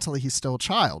 mentally he's still a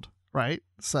child, right?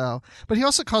 So, but he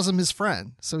also calls him his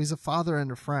friend. So he's a father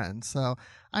and a friend. So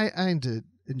I did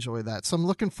enjoy that. So I'm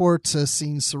looking forward to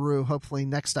seeing Saru hopefully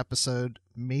next episode,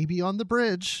 maybe on the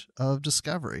bridge of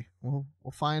Discovery. We'll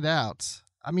find out.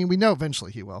 I mean, we know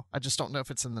eventually he will. I just don't know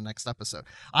if it's in the next episode.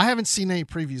 I haven't seen any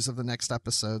previews of the next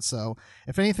episode, so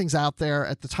if anything's out there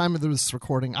at the time of this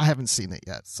recording, I haven't seen it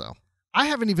yet. So I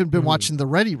haven't even been watching The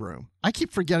Ready Room. I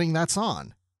keep forgetting that's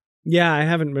on. Yeah, I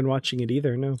haven't been watching it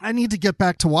either, no. I need to get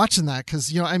back to watching that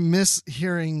because, I miss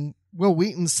hearing Will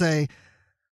Wheaton say,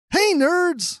 "Hey,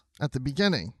 nerds," at the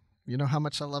beginning. You know how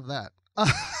much I love that.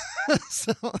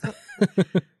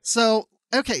 So,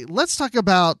 okay, let's talk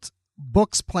about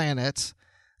Book's planet.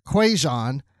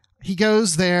 Quajon. He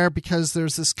goes there because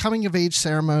there's this coming of age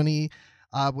ceremony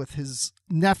with his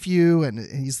nephew, and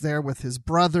he's there with his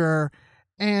brother.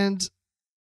 And,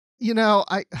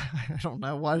 I don't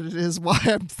know what it is, why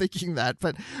I'm thinking that,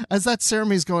 but as that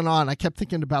ceremony's going on, I kept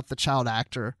thinking about the child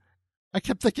actor. I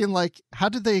kept thinking, like, how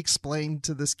did they explain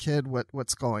to this kid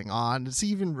what's going on? Does he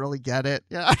even really get it?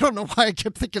 Yeah, I don't know why I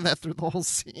kept thinking that through the whole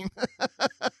scene.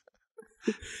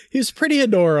 He was pretty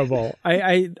adorable.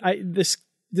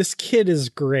 This kid is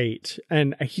great,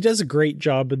 and he does a great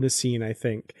job in the scene, I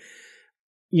think.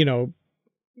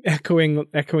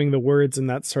 Echoing the words and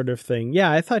that sort of thing.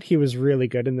 Yeah, I thought he was really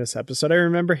good in this episode. I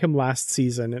remember him last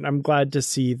season, and I'm glad to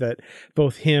see that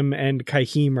both him and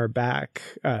Kahim are back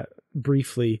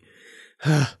briefly.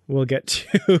 We'll get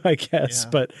to, I guess. Yeah.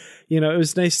 But, it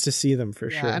was nice to see them for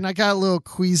sure. And I got a little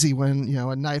queasy when,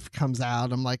 a knife comes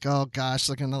out. I'm like, oh gosh,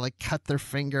 they're going to like cut their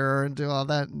finger and do all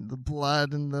that, and the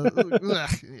blood and the,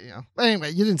 But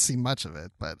anyway, you didn't see much of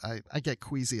it, but I get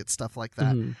queasy at stuff like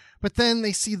that. Mm-hmm. But then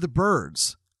they see the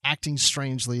birds acting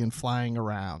strangely and flying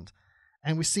around.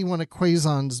 And we see one of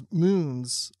Quajon's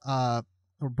moons, or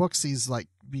Booksy's, like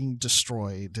being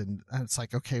destroyed. And it's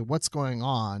like, okay, what's going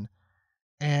on?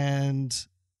 And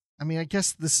I mean, I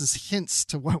guess this is hints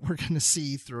to what we're going to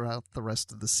see throughout the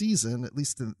rest of the season, at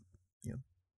least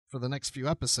for the next few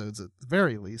episodes, at the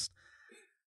very least.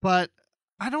 But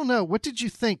I don't know. What did you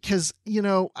think? Because,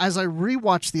 as I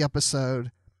rewatched the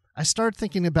episode, I started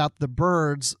thinking about the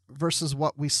birds versus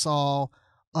what we saw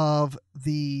of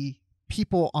the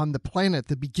people on the planet at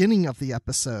the beginning of the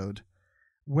episode,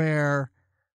 where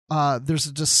there's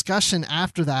a discussion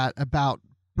after that about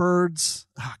birds.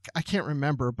 I can't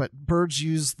remember, but birds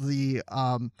use the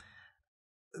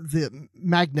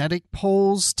magnetic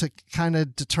poles to kind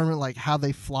of determine like how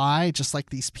they fly, just like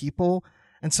these people.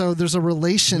 And so there's a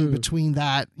relation between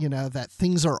that, that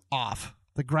things are off.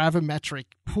 The gravimetric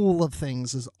pool of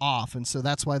things is off, and so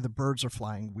that's why the birds are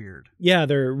flying weird. Yeah,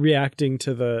 they're reacting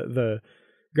to the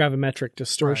gravimetric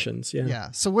distortions. Right.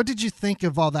 Yeah. So what did you think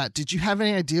of all that? Did you have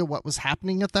any idea what was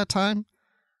happening at that time?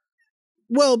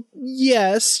 Well,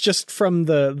 yes, just from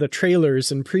the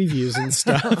trailers and previews and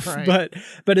stuff. Right.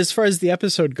 But as far as the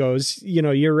episode goes,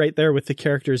 you're right there with the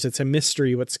characters. It's a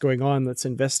mystery what's going on. Let's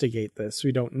investigate this.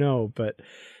 We don't know. But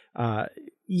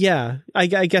yeah, I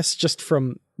guess just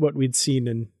from what we'd seen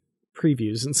in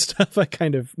previews and stuff, I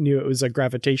kind of knew it was a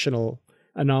gravitational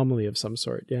anomaly of some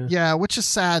sort. Yeah. Yeah, which is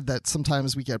sad that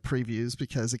sometimes we get previews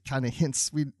because it kind of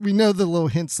hints. We know the little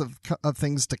hints of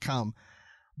things to come.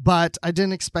 But I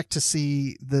didn't expect to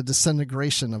see the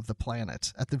disintegration of the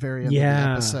planet at the very end of the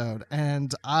episode.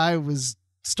 And I was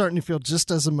starting to feel just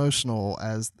as emotional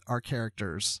as our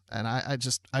characters. And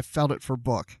I felt it for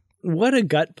Book. What a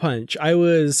gut punch. I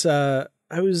was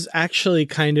actually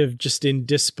kind of just in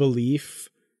disbelief,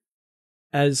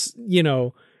 as, you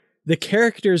know, the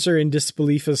characters are in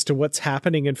disbelief as to what's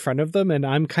happening in front of them. And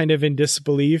I'm kind of in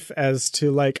disbelief as to,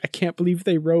 like, I can't believe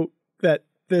they wrote that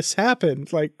this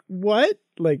happened. Like, what?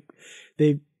 Like,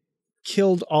 they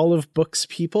killed all of Book's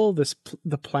people.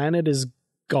 The planet is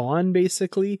gone,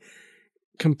 basically,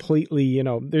 completely. You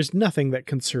know, there's nothing that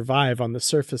can survive on the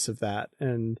surface of that.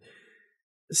 And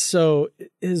so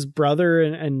his brother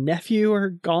and nephew are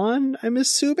gone, I'm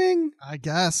assuming. I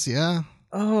guess, yeah.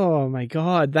 Oh my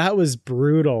God, that was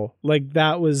brutal. Like,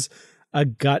 that was a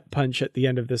gut punch at the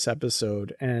end of this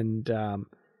episode. And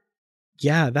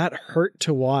yeah, that hurt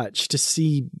to watch, to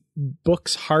see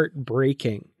Book's heart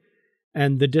breaking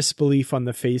and the disbelief on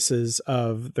the faces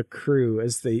of the crew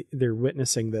as they're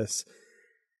witnessing this.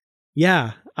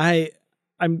 Yeah,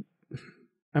 I'm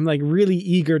like really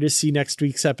eager to see next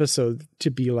week's episode, to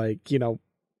be like, you know,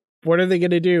 what are they going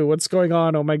to do? What's going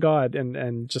on? Oh my God.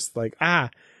 And just like, I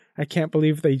can't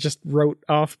believe they just wrote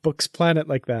off Book's planet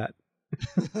like that.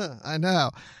 I know.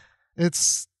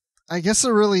 I guess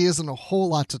there really isn't a whole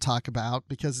lot to talk about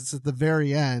because it's at the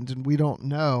very end and we don't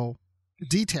know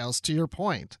details, to your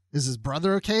point. Is his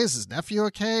brother okay? Is his nephew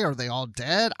okay? Are they all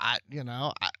dead? I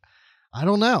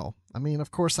don't know. I mean,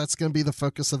 of course, that's going to be the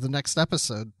focus of the next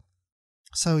episode.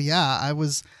 So yeah, I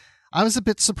was a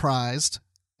bit surprised,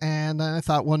 and I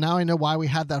thought, well, now I know why we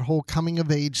had that whole coming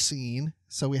of age scene.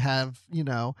 So we have, you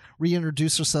know,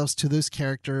 reintroduce ourselves to those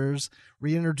characters,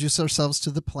 reintroduce ourselves to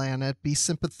the planet, be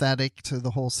sympathetic to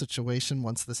the whole situation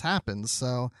once this happens.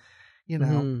 So, you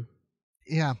know,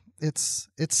 yeah, it's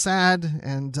sad,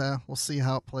 and we'll see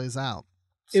how it plays out.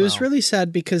 It was really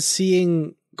sad because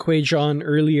seeing Kwai-Jon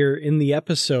earlier in the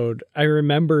episode, I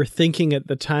remember thinking at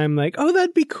the time, like, oh,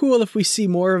 that'd be cool if we see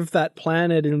more of that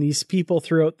planet and these people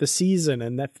throughout the season,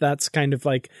 and that's kind of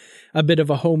like a bit of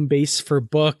a home base for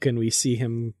Book, and we see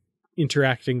him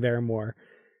interacting there more.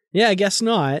 Yeah, I guess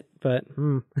not, but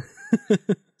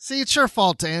See, it's your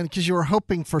fault, Dan, because you were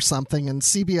hoping for something, and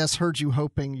CBS heard you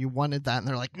hoping you wanted that, and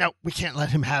they're like, no, we can't let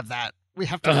him have that. We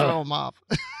have to throw him off.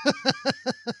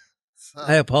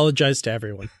 I apologize to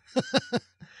everyone.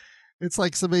 It's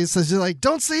like somebody says, you're like,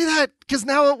 don't say that because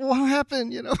now it won't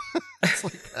happen, you know? It's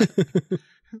like that.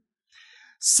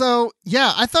 So,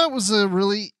 yeah, I thought it was a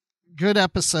really good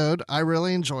episode. I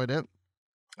really enjoyed it.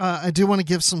 I do want to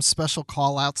give some special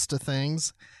call outs to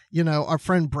things. You know, our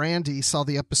friend Brandy saw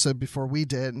the episode before we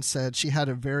did and said she had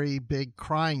a very big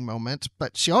crying moment,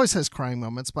 but she always has crying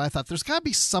moments. But I thought there's got to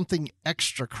be something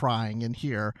extra crying in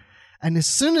here. And as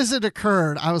soon as it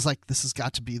occurred, I was like, this has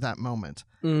got to be that moment.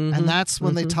 Mm-hmm, and that's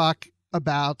when they talk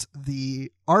about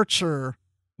the Archer,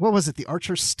 what was it? The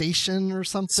Archer Station or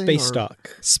something? Space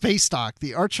Dock. Space Dock.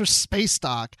 The Archer Space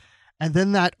Dock. And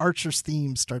then that Archer's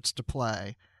theme starts to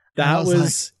play. That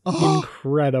was like,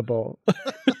 incredible.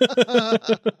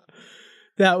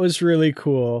 That was really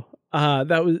cool.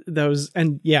 That was,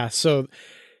 and yeah, so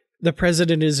the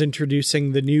president is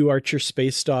introducing the new Archer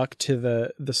Space Dock to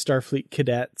the Starfleet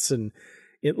cadets, and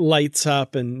it lights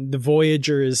up, and the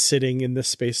Voyager is sitting in the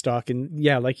space dock. And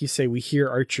yeah, like you say, we hear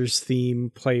Archer's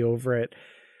theme play over it.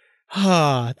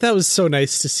 That was so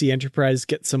nice to see Enterprise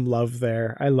get some love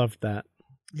there. I loved that.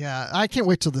 Yeah, I can't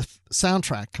wait till the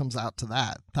soundtrack comes out to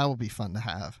that. That will be fun to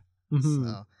have. Mm-hmm.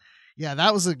 So, yeah,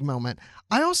 that was a moment.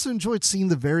 I also enjoyed seeing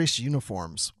the various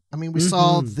uniforms. I mean, we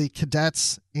saw the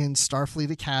cadets in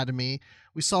Starfleet Academy.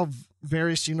 We saw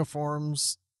various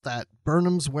uniforms that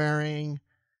Burnham's wearing.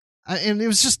 And it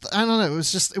was just, I don't know,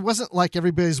 it wasn't like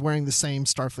everybody's wearing the same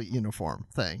Starfleet uniform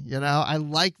thing. You know, I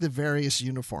like the various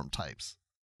uniform types.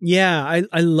 Yeah,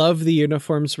 I love the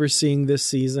uniforms we're seeing this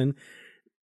season.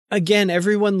 Again,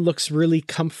 everyone looks really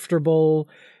comfortable.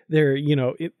 They're, you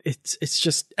know, it's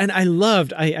just, and I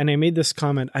made this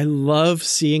comment, I love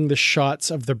seeing the shots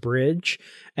of the bridge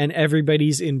and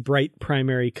everybody's in bright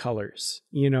primary colors,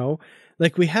 you know,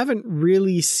 like we haven't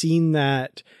really seen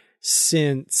that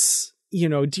since, you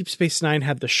know, Deep Space Nine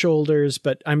had the shoulders,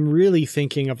 but I'm really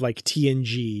thinking of like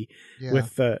TNG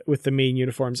with the main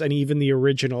uniforms, and even the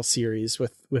original series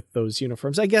with those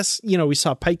uniforms. I guess, you know, we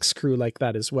saw Pike's crew like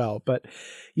that as well, but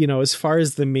you know, as far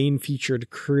as the main featured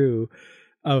crew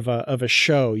of a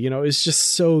show, you know, it's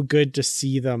just so good to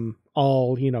see them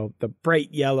all, you know, the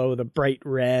bright yellow, the bright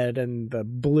red, and the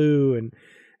blue,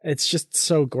 It's just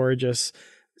so gorgeous.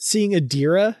 Seeing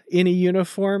Adira in a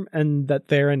uniform and that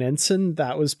they're an ensign,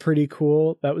 that was pretty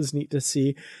cool. That was neat to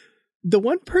see. The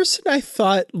one person I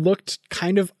thought looked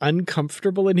kind of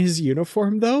uncomfortable in his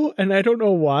uniform, though, and I don't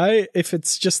know why, if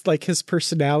it's just like his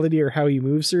personality or how he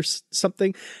moves or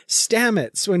something,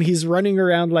 Stamets, when he's running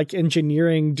around like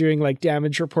engineering, doing like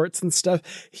damage reports and stuff,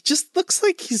 he just looks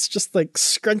like he's just like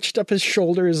scrunched up his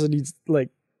shoulders and he's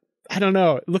like, I don't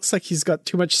know. It looks like he's got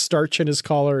too much starch in his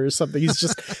collar or something. He's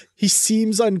just, he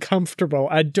seems uncomfortable.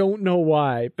 I don't know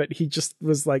why, but he just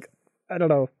was like, I don't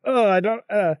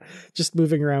know. Just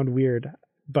moving around weird.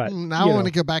 But now I want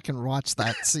to go back and watch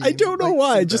that scene. I don't know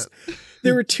why. Just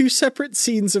there were two separate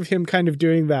scenes of him kind of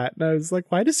doing that. And I was like,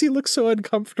 why does he look so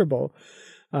uncomfortable?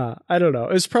 I don't know.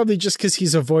 It was probably just because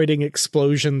he's avoiding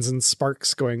explosions and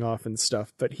sparks going off and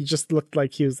stuff. But he just looked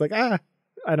like he was like, I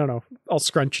don't know, all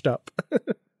scrunched up.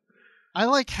 I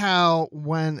like how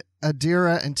when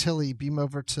Adira and Tilly beam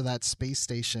over to that space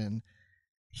station,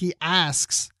 he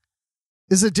asks,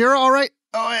 is Adira all right?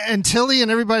 Oh, and Tilly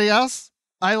and everybody else?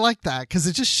 I like that because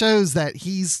it just shows that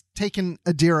he's taken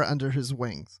Adira under his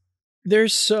wings.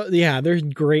 There's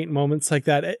great moments like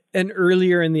that. And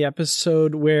earlier in the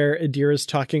episode where Adira's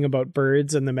talking about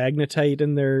birds and the magnetite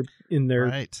in their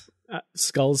right.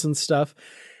 Skulls and stuff,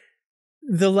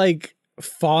 the like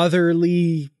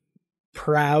fatherly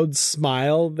proud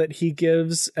smile that he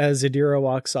gives as Adira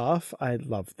walks off. I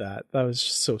love that. That was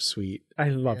just so sweet. I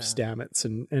love Stamets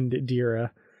and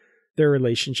Adira. Their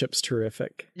relationship's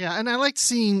terrific. Yeah, and I like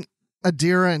seeing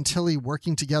Adira and Tilly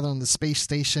working together on the space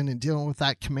station and dealing with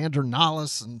that Commander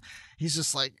Nahus, and he's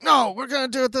just like, no, we're going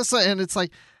to do it this way. And it's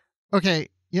like, okay,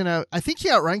 I think he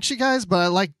outranks you guys, but I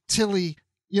like Tilly,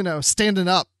 standing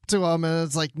up to him, and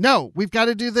it's like, no, we've got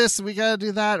to do this and we got to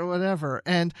do that or whatever.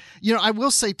 And I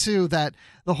will say too that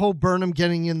the whole Burnham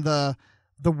getting in the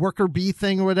worker bee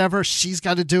thing or whatever, she's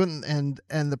got to do it,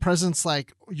 and the president's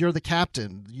like, you're the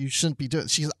captain, you shouldn't be doing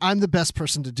it. I'm the best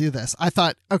person to do this. I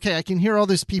thought, okay, I can hear all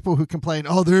these people who complain,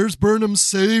 oh, there's Burnham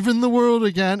saving the world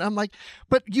again. I'm like,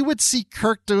 but you would see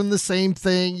Kirk doing the same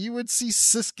thing, you would see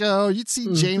Sisko, you'd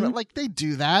see Jane, like they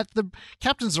do that. The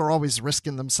captains are always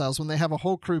risking themselves when they have a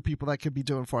whole crew of people that could be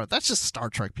doing for it. That's just Star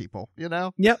Trek people,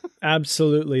 Yep,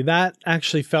 absolutely. That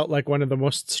actually felt like one of the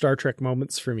most Star Trek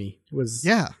moments for me was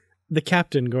the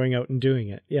captain going out and doing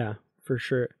it. Yeah, for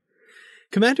sure.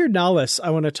 Commander Nahus, I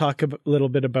want to talk a little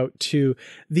bit about too.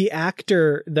 The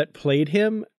actor that played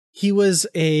him, he was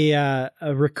a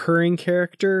recurring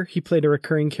character. He played a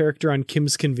recurring character on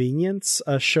Kim's Convenience,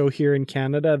 a show here in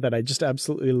Canada that I just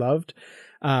absolutely loved.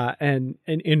 And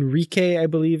Enrique, I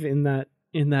believe, in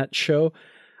that show.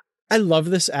 I love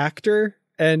this actor,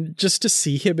 and just to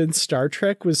see him in Star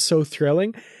Trek was so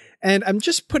thrilling. And I'm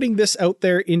just putting this out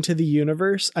there into the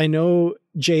universe. I know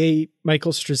J.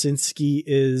 Michael Straczynski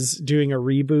is doing a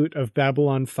reboot of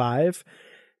Babylon 5.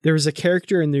 There was a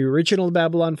character in the original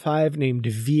Babylon 5 named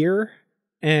Veer.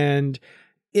 And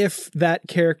if that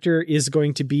character is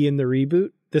going to be in the reboot,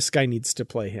 this guy needs to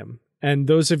play him. And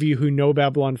those of you who know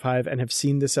Babylon 5 and have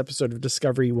seen this episode of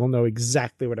Discovery will know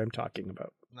exactly what I'm talking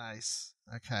about. Nice.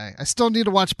 Okay. I still need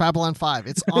to watch Babylon 5.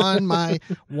 It's on my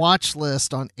watch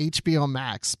list on HBO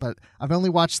Max, but I've only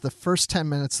watched the first 10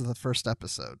 minutes of the first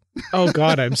episode. Oh,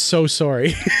 God, I'm so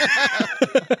sorry.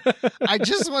 I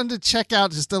just wanted to check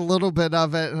out just a little bit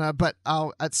of it, but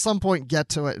I'll at some point get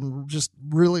to it and just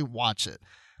really watch it.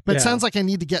 But it sounds like I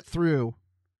need to get through,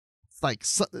 like,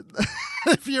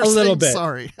 if you're saying bit.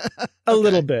 Sorry. A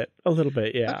little bit,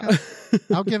 yeah. Okay.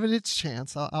 I'll give it its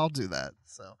chance. I'll do that.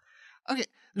 So, okay.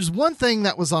 There's one thing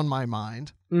that was on my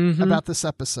mind about this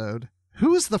episode.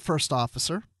 Who is the first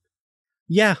officer?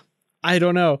 Yeah, I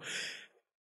don't know.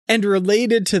 And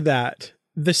related to that,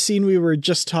 the scene we were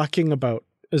just talking about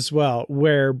as well,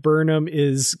 where Burnham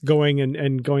is going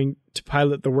and going to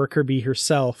pilot the worker bee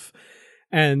herself.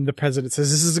 And the president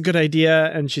says, this is a good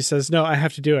idea. And she says, no, I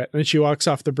have to do it. And she walks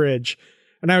off the bridge.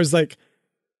 And I was like,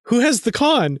 who has the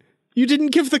con? You didn't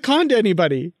give the con to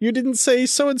anybody. You didn't say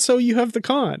so-and-so you have the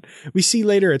con. We see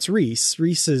later it's Reese.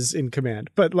 Reese is in command.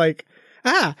 But like,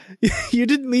 you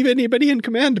didn't leave anybody in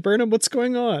command, Burnham. What's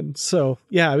going on? So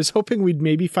yeah, I was hoping we'd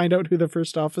maybe find out who the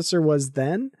first officer was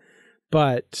then,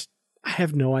 but I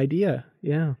have no idea.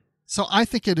 Yeah. So I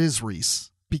think it is Reese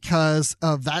because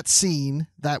of that scene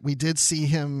that we did see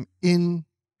him in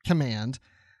command.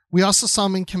 We also saw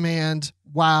him in command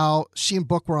while she and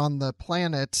Book were on the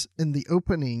planet in the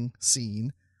opening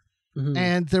scene. Mm-hmm.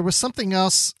 And there was something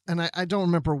else, and I don't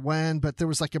remember when, but there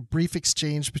was like a brief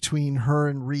exchange between her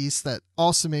and Reese that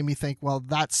also made me think, well,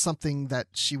 that's something that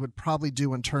she would probably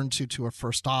do and turn to a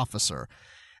first officer.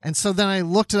 And so then I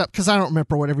looked it up because I don't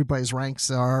remember what everybody's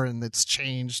ranks are, and it's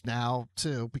changed now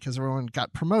too because everyone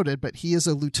got promoted, but he is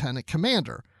a lieutenant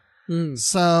commander.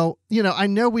 So, I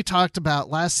know we talked about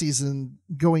last season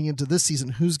going into this season,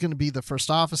 who's going to be the first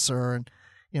officer. And,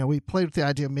 we played with the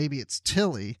idea maybe it's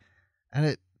Tilly.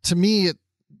 And to me, it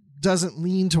doesn't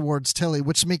lean towards Tilly,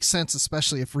 which makes sense,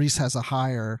 especially if Reese has a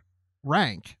higher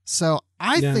rank. So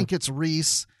I think it's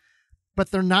Reese,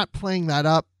 but they're not playing that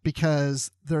up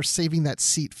because they're saving that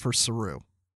seat for Saru.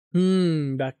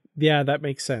 That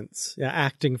makes sense. Yeah,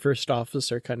 acting first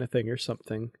officer kind of thing or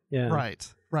something. Yeah.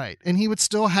 Right. And he would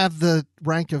still have the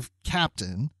rank of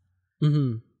captain.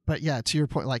 Mm-hmm. But yeah, to your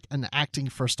point, like an acting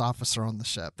first officer on the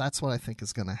ship. That's what I think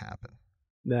is going to happen.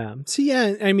 Yeah. So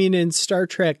yeah, I mean, in Star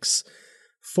Trek's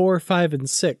 4, 5, and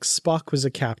 6, Spock was a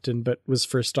captain, but was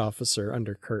first officer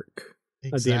under Kirk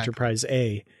of the Enterprise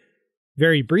A.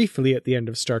 Very briefly at the end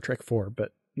of Star Trek 4,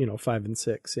 but 5 and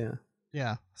 6, yeah.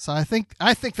 Yeah. So I think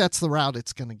that's the route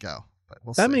it's going to go. But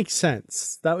we'll see. That makes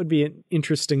sense. That would be an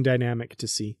interesting dynamic to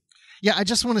see. Yeah, I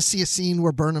just want to see a scene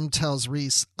where Burnham tells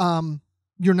Reese,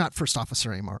 you're not first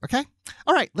officer anymore, okay?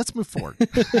 All right, let's move forward.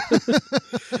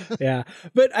 Yeah,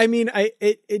 but I mean,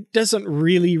 it doesn't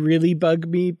really bug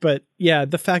me, but yeah,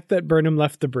 the fact that Burnham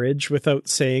left the bridge without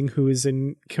saying who is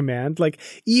in command, like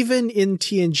even in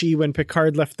TNG when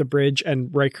Picard left the bridge and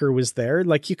Riker was there,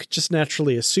 like you could just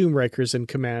naturally assume Riker's in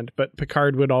command, but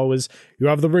Picard would always, you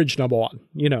have the bridge, number one,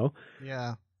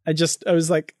 Yeah. I was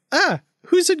like,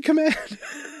 who's in command?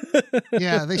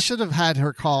 Yeah, they should have had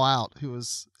her call out who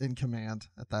was in command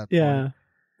at that point. Yeah.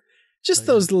 Just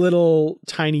those little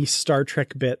tiny Star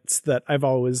Trek bits that I've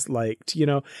always liked.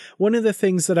 One of the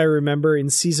things that I remember in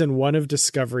season 1 of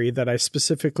Discovery that I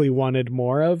specifically wanted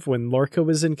more of when Lorca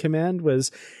was in command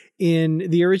was in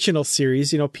the original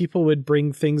series, people would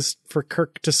bring things for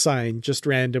Kirk to sign just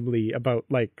randomly about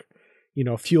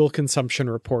fuel consumption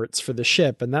reports for the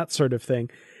ship and that sort of thing.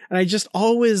 And I just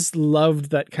always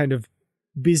loved that kind of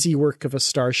busy work of a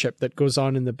starship that goes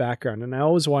on in the background. And I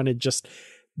always wanted just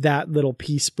that little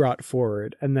piece brought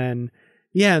forward. And then,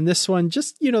 in this one,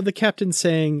 just, the captain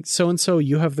saying, so-and-so,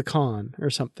 you have the con or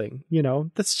something,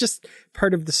 that's just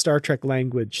part of the Star Trek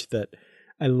language that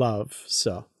I love.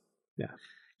 So, yeah.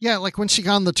 Yeah. Like when she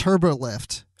got on the turbo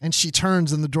lift and she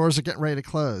turns and the doors are getting ready to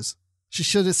close. She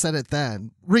should have said it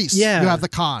then. Reese, you have the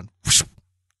con.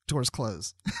 Doors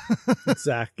close.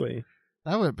 Exactly.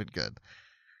 That would have been good.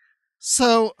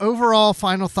 So overall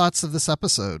final thoughts of this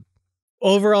episode.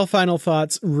 Overall final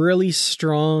thoughts, really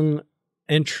strong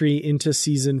entry into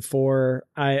season 4.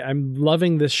 I'm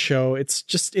loving this show.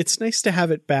 It's nice to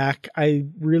have it back. I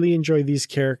really enjoy these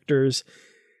characters.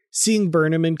 Seeing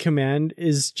Burnham in command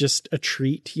is just a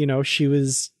treat. She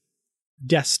was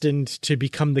destined to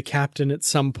become the captain at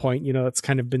some point. It's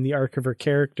kind of been the arc of her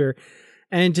character.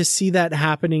 And to see that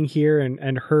happening here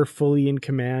and her fully in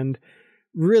command,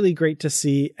 really great to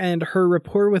see. And her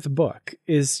rapport with Book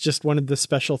is just one of the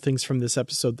special things from this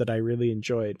episode that I really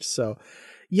enjoyed. So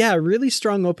yeah, really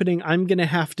strong opening. I'm going to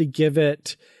have to give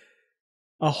it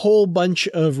a whole bunch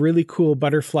of really cool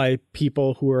butterfly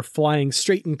people who are flying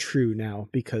straight and true now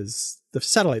because the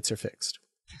satellites are fixed.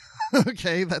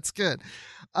 Okay, that's good.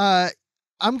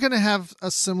 I'm going to have a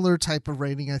similar type of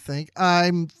rating, I think.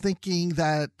 I'm thinking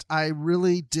that I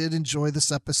really did enjoy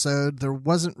this episode. There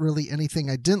wasn't really anything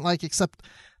I didn't like except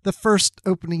the first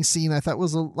opening scene. I thought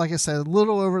was, like I said, a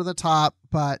little over the top,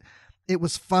 but it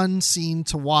was fun scene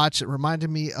to watch. It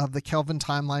reminded me of the Kelvin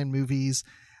Timeline movies.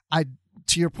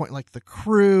 To your point, like the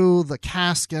crew, the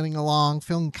cast getting along,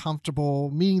 feeling comfortable,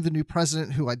 meeting the new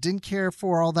president who I didn't care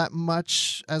for all that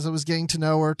much as I was getting to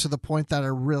know her, to the point that I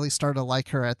really started to like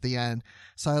her at the end.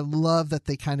 So I love that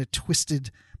they kind of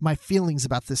twisted my feelings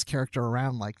about this character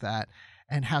around like that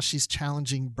and how she's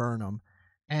challenging Burnham.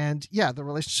 And yeah, the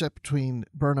relationship between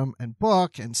Burnham and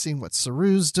Book and seeing what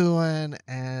Saru's doing.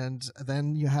 And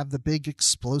then you have the big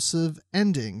explosive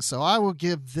ending. So I will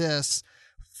give this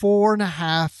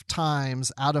 4.5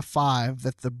 times out of 5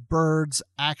 that the birds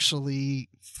actually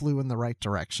flew in the right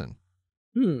direction.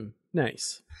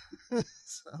 Nice.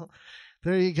 So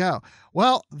there you go.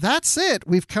 Well, that's it.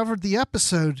 We've covered the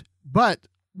episode, but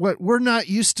what we're not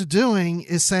used to doing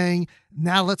is saying,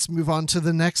 now let's move on to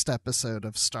the next episode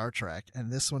of Star Trek.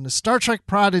 And this one is Star Trek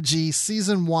Prodigy,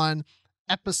 Season 1,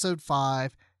 Episode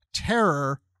 5,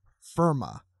 Terror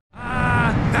Firma.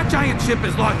 That giant ship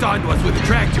is locked onto us with a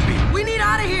tractor beam. We need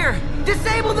out of here!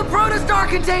 Disable the Protostar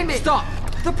containment! Stop!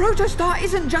 The Protostar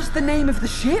isn't just the name of the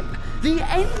ship. The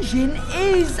engine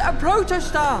is a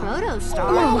Protostar.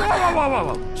 Protostar?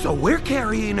 Whoa. So we're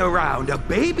carrying around a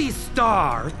baby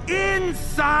star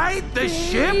inside the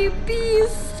ship? Baby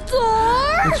star.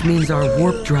 door! Which means our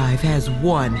warp drive has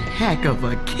one heck of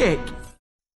a kick.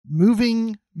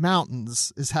 Moving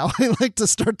mountains is how I like to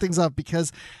start things off,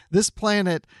 because this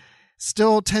planet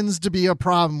still tends to be a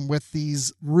problem with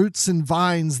these roots and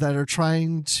vines that are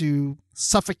trying to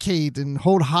suffocate and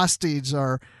hold hostage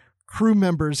our crew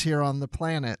members here on the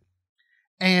planet.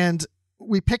 And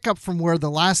we pick up from where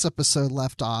the last episode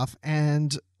left off,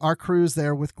 and our crew's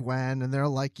there with Gwen, and they're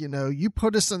like, you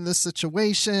put us in this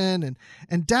situation,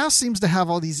 and Dow seems to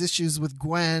have all these issues with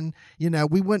Gwen.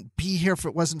 We wouldn't be here if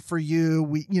it wasn't for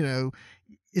you.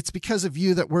 It's because of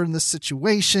you that we're in this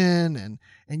situation,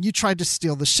 and you tried to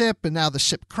steal the ship, and now the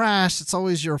ship crashed. It's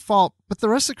always your fault. But the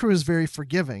rest of the crew is very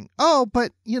forgiving. Oh,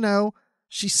 but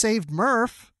she saved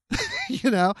Murph,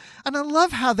 and I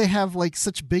love how they have like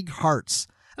such big hearts.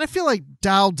 And I feel like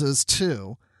Dow does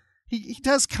too. He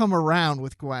does come around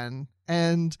with Gwen,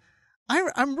 and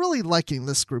I'm really liking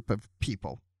this group of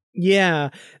people. Yeah,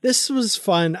 this was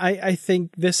fun. I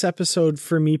think this episode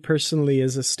for me personally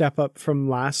is a step up from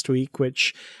last week,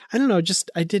 which I don't know,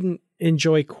 I didn't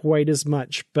enjoy quite as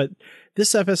much. But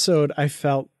this episode, I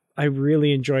felt I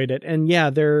really enjoyed it. And yeah,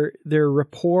 their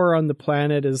rapport on the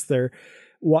planet as they're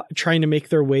trying to make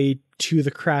their way to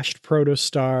the crashed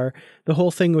protostar, the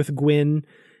whole thing with Gwyn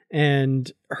and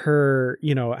her,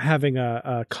 having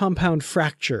a compound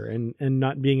fracture and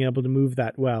not being able to move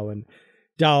that well. And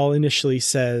Dal initially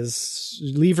says,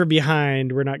 leave her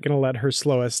behind. We're not going to let her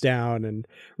slow us down. And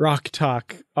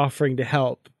Rok-Tahk offering to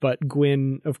help. But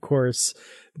Gwyn, of course,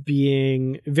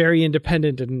 being very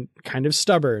independent and kind of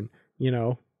stubborn,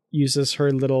 uses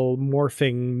her little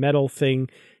morphing metal thing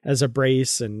as a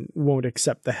brace and won't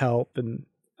accept the help. And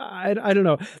I don't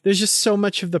know. There's just so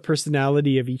much of the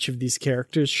personality of each of these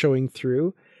characters showing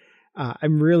through.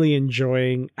 I'm really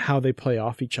enjoying how they play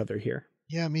off each other here.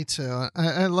 Yeah, me too.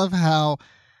 I love how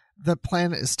the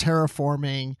planet is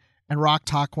terraforming and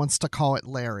Rok-Tahk wants to call it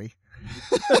Larry.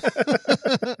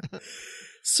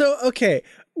 So, okay,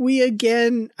 we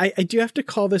again, I do have to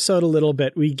call this out a little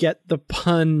bit. We get the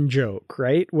pun joke,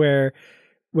 right? Where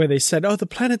they said, oh, the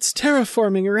planet's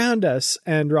terraforming around us.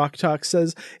 And Rok-Tahk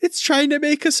says, it's trying to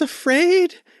make us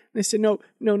afraid. And they say, no,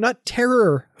 not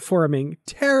terror-forming,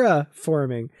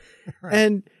 terraforming. Right.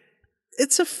 And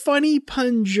it's a funny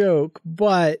pun joke,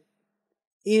 but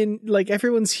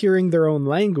everyone's hearing their own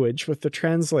language with the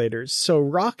translators. So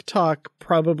Rok-Tahk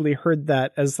probably heard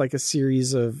that as like a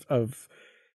series of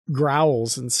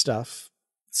growls and stuff.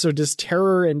 So does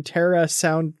terror and terra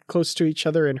sound close to each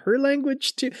other in her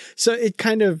language too? So it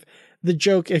kind of, the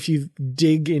joke, if you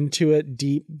dig into it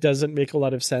deep, doesn't make a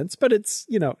lot of sense, but it's,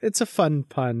 it's a fun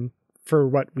pun for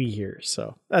what we hear.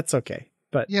 So that's okay.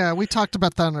 But yeah, we talked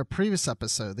about that in our previous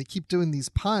episode. They keep doing these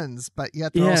puns, but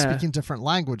yet they're all speaking different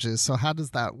languages. So how does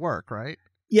that work, right?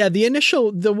 Yeah,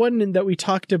 the one that we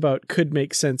talked about could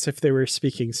make sense if they were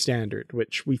speaking standard,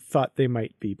 which we thought they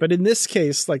might be. But in this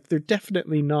case, they're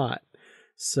definitely not.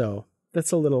 So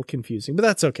that's a little confusing, but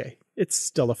that's okay. It's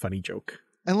still a funny joke.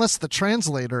 Unless the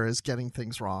translator is getting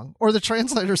things wrong, or the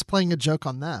translator's playing a joke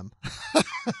on them.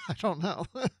 I don't know.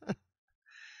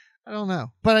 I don't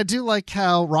know. But I do like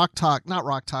how not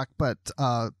Rok-Tahk, but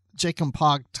Jacob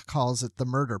Pog calls it the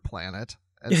murder planet.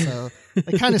 And so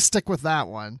they kind of stick with that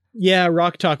one. Yeah,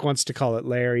 Rok-Tahk wants to call it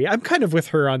Larry. I'm kind of with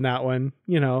her on that one.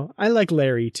 I like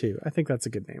Larry too. I think that's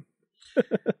a good name.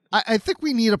 I think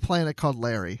we need a planet called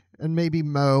Larry, and maybe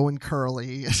Mo and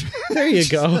Curly. There you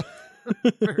go.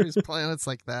 Various planets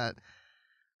like that.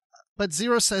 But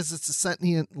Zero says it's a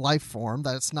sentient life form,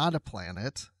 that it's not a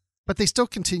planet. But they still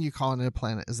continue calling it a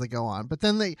planet as they go on. But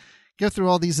then they go through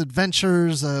all these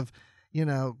adventures of,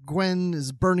 Gwen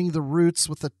is burning the roots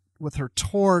with her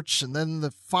torch, and then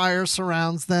the fire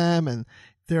surrounds them, and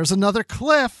there's another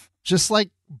cliff, just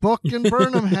like Book and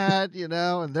Burnham had,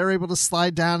 and they're able to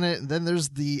slide down it, and then there's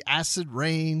the acid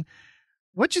rain.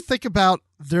 What'd you think about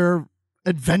their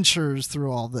adventures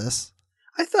through all this?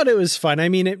 I thought it was fun. I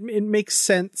mean, it makes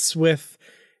sense with,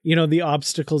 the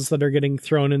obstacles that are getting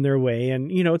thrown in their way,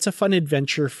 and, it's a fun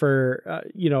adventure for,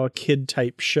 a kid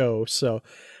type show. So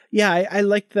yeah, I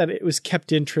liked that it was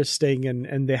kept interesting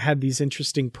and they had these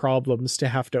interesting problems to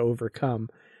have to overcome.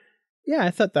 Yeah,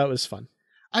 I thought that was fun.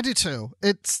 I do too.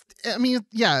 It's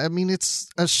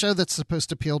a show that's supposed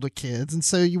to appeal to kids. And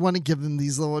so you want to give them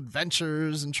these little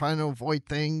adventures and trying to avoid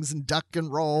things and duck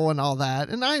and roll and all that.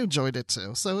 And I enjoyed it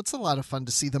too. So it's a lot of fun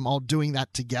to see them all doing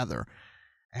that together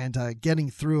and getting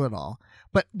through it all.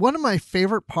 But one of my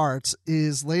favorite parts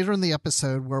is later in the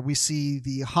episode where we see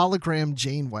the hologram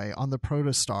Janeway on the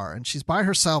protostar, and she's by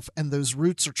herself and those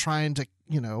roots are trying to,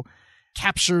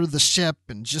 capture the ship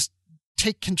and just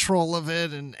take control of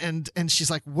it. And she's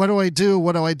like, what do I do?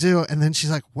 What do I do? And then she's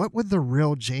like, what would the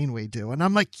real Janeway do? And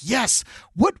I'm like, yes,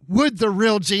 what would the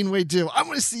real Janeway do? I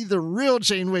want to see the real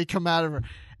Janeway come out of her.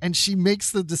 And she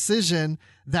makes the decision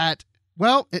that,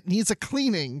 well, it needs a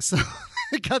cleaning. So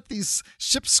they got these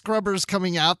ship scrubbers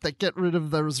coming out that get rid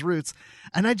of those roots.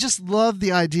 And I just love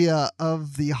the idea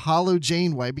of the hollow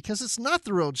Janeway, because it's not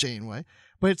the real Janeway,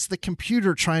 but it's the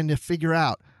computer trying to figure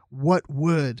out what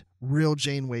would real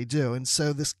Janeway do. And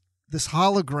so this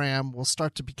hologram will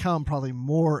start to become probably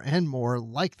more and more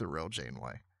like the real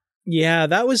Janeway. Yeah,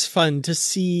 that was fun to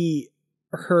see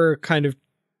her kind of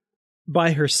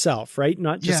by herself, right?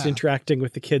 Not just interacting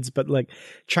with the kids, but like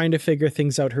trying to figure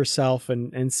things out herself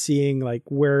and seeing like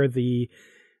where the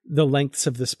lengths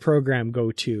of this program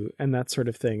go to and that sort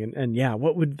of thing. And yeah,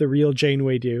 what would the real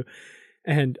Janeway do?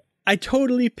 And I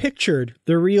totally pictured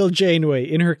the real Janeway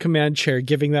in her command chair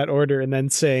giving that order and then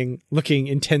saying, looking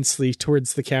intensely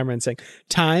towards the camera and saying,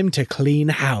 "Time to clean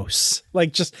house."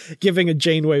 Like just giving a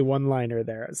Janeway one-liner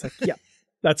there. It's like, yeah,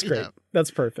 that's great.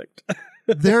 That's perfect.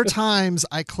 There are times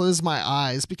I close my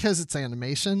eyes because it's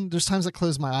animation. There's times I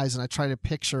close my eyes and I try to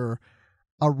picture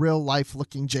a real life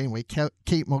looking Janeway,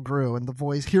 Kate Mulgrew, and the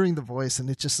voice, hearing the voice. And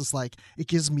it just is like, it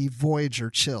gives me Voyager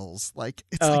chills. Like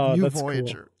it's like new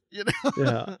Voyager. Cool. You know?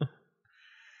 Yeah.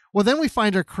 Well, then we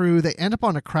find our crew. They end up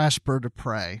on a crashed bird of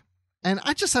prey. And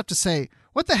I just have to say,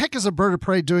 what the heck is a bird of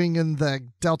prey doing in the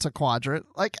Delta Quadrant?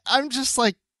 Like, I'm just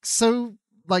like, so,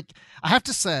 like, I have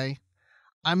to say,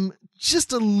 I'm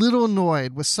just a little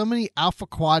annoyed with so many Alpha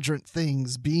Quadrant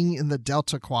things being in the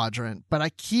Delta Quadrant. But I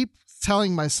keep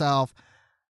telling myself,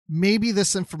 maybe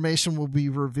this information will be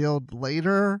revealed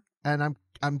later. And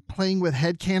I'm playing with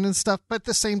headcanon stuff, but at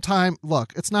the same time,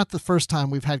 look, it's not the first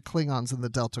time we've had Klingons in the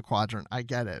Delta Quadrant. I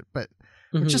get it, but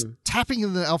we're just tapping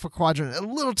in the Alpha Quadrant a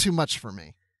little too much for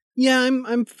me. Yeah,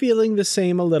 I'm feeling the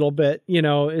same a little bit. You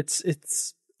know, it's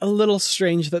a little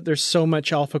strange that there's so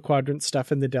much Alpha Quadrant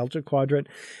stuff in the Delta Quadrant,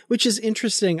 which is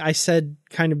interesting. I said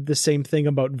kind of the same thing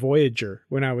about Voyager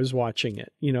when I was watching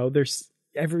it. You know, there's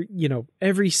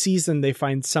every season they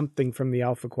find something from the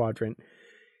Alpha Quadrant,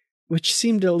 which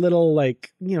seemed a little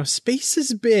like, you know, space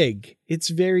is big. It's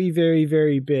very, very,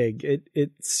 very big.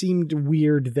 It seemed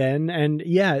weird then. And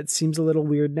yeah, it seems a little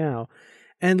weird now.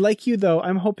 And like you, though,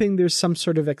 I'm hoping there's some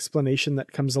sort of explanation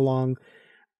that comes along.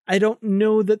 I don't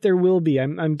know that there will be.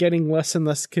 I'm getting less and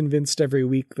less convinced every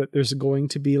week that there's going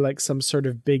to be like some sort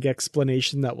of big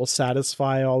explanation that will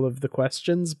satisfy all of the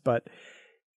questions, but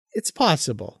it's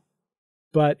possible.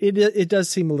 But it does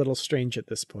seem a little strange at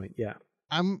this point. Yeah.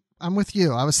 I'm with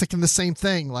you. I was thinking the same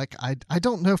thing. Like, I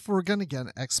don't know if we're going to get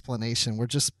an explanation. We're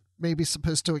just maybe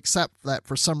supposed to accept that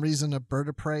for some reason a bird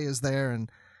of prey is there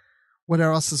and what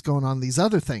else is going on, these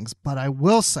other things. But I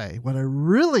will say what I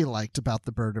really liked about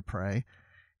the bird of prey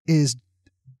is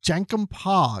Jankum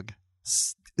Pog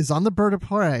is on the bird of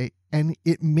prey and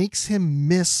it makes him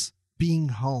miss being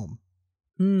home.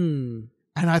 And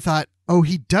I thought, oh,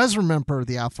 he does remember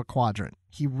the Alpha Quadrant.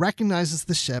 He recognizes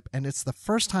the ship, and it's the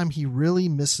first time he really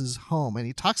misses home. And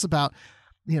he talks about,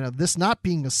 you know, this not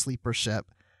being a sleeper ship.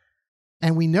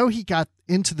 And we know he got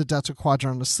into the Delta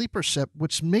Quadrant on a sleeper ship,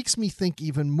 which makes me think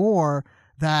even more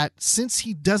that since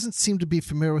he doesn't seem to be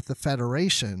familiar with the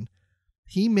Federation,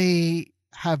 he may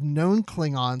have known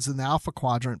Klingons in the Alpha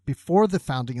Quadrant before the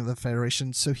founding of the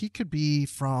Federation. So he could be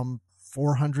from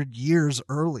 400 years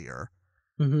earlier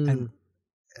and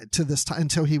to this time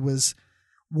until he was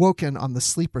woken on the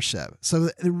sleeper ship. So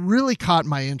it really caught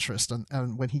my interest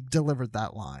when he delivered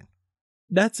that line.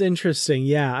 That's interesting.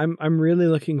 Yeah, I'm really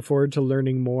looking forward to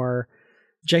learning more.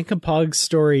 Jankum Pog's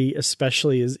story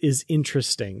especially is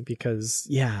interesting because,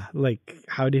 yeah, like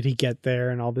how did he get there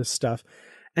and all this stuff.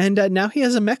 And now he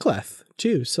has a mek'leth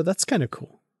too, so that's kind of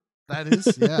cool. That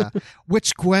is, yeah.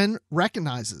 Which Gwen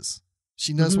recognizes.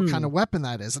 She knows what kind of weapon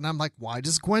that is. And I'm like, why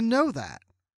does Gwen know that?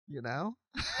 You know?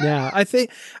 Yeah, I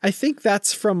think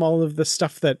that's from all of the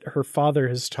stuff that her father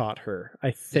has taught her,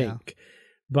 I think. Yeah.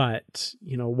 But,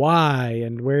 you know, why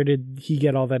and where did he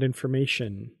get all that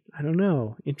information? I don't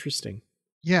know. Interesting.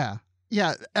 Yeah.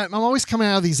 Yeah. I'm always coming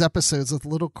out of these episodes with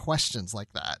little questions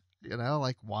like that. You know,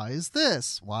 like, why is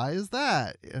this? Why is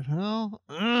that? You know,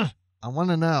 I want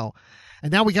to know.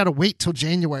 And now we got to wait till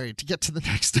January to get to the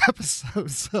next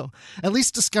episode. So at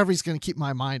least Discovery's going to keep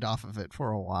my mind off of it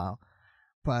for a while.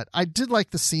 But I did like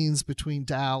the scenes between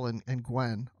Dal and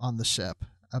Gwen on the ship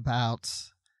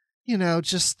about, you know,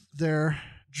 just their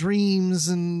dreams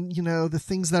and, you know, the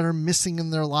things that are missing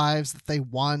in their lives that they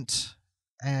want.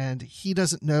 And he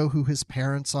doesn't know who his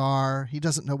parents are. He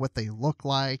doesn't know what they look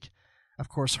like. Of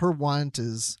course, her want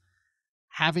is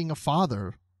having a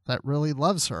father that really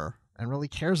loves her and really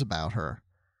cares about her.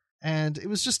 And it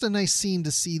was just a nice scene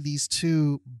to see these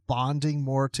two bonding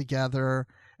more together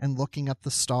and looking at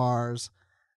the stars.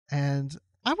 And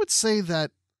I would say that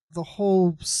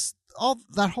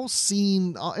that whole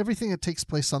scene, everything that takes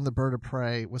place on the Bird of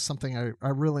Prey was something I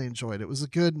really enjoyed. It was a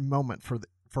good moment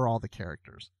for all the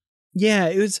characters. Yeah,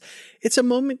 it's a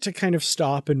moment to kind of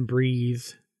stop and breathe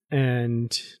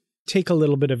and take a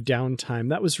little bit of downtime.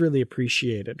 That was really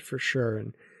appreciated for sure.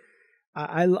 And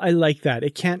I like that.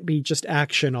 It can't be just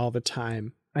action all the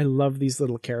time. I love these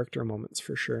little character moments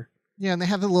for sure. Yeah, and they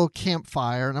have a little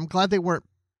campfire, and I'm glad they weren't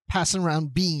passing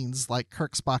around beans like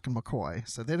Kirk, Spock, and McCoy,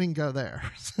 so they didn't go there.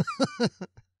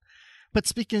 But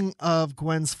speaking of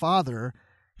Gwen's father,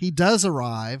 he does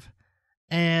arrive,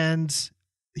 and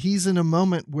he's in a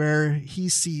moment where he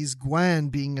sees Gwen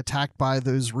being attacked by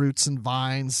those roots and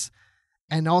vines,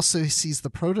 and also he sees the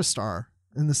protostar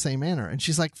in the same manner. And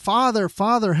she's like, Father,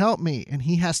 help me. And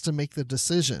he has to make the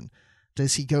decision.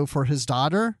 Does he go for his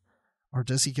daughter or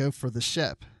does he go for the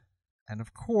ship? And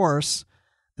of course,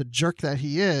 the jerk that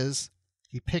he is,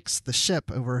 he picks the ship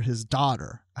over his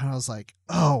daughter. And I was like,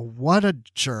 oh, what a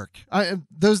jerk.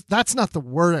 That's not the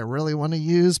word I really want to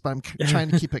use, but I'm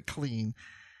trying to keep it clean.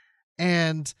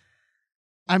 And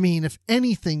I mean, if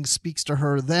anything speaks to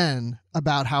her then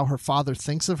about how her father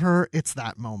thinks of her, it's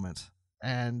that moment.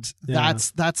 And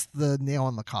that's the nail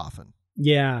in the coffin.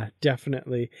 Yeah,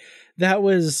 definitely. That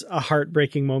was a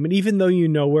heartbreaking moment, even though you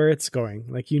know where it's going,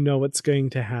 like you know what's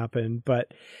going to happen,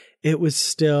 but it was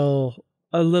still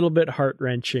a little bit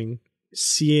heart-wrenching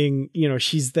seeing,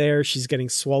 she's there, she's getting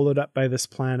swallowed up by this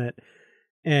planet,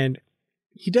 and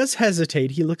he does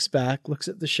hesitate. He looks back, looks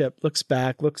at the ship, looks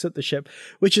back, looks at the ship,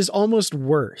 which is almost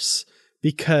worse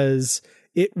because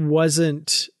it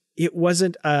wasn't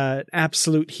an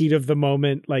absolute heat of the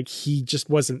moment. Like he just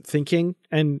wasn't thinking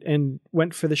and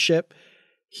went for the ship.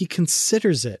 He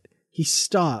considers it. He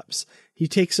stops. He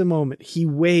takes a moment. He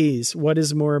weighs what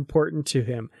is more important to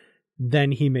him.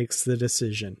 Then he makes the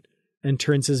decision and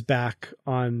turns his back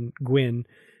on Gwyn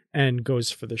and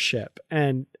goes for the ship.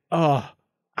 And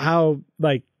how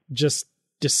just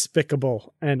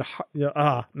despicable and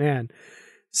man.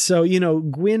 So,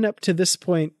 Gwyn up to this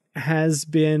point has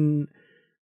been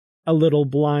a little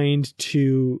blind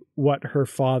to what her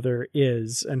father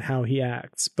is and how he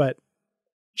acts, but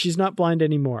she's not blind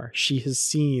anymore. She has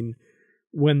seen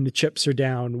when the chips are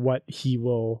down what he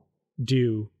will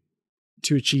do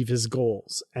to achieve his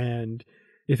goals. And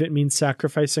if it means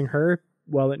sacrificing her,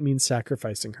 well, it means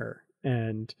sacrificing her.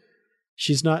 And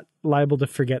she's not liable to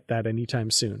forget that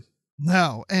anytime soon.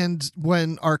 No. And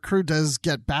when our crew does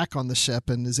get back on the ship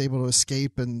and is able to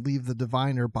escape and leave the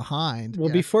diviner behind.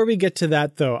 Well, before we get to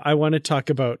that, though, I want to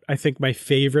talk about, I think, my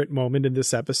favorite moment in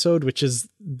this episode, which is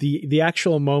the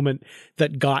actual moment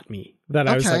that got me. That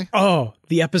I was like, oh,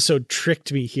 the episode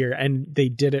tricked me here. And they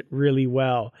did it really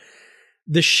well.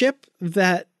 The ship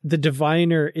that the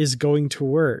diviner is going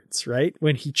towards, right?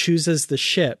 When he chooses the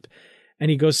ship and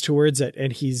he goes towards it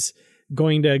and he's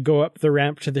going to go up the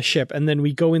ramp to the ship. And then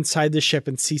we go inside the ship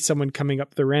and see someone coming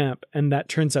up the ramp. And that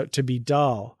turns out to be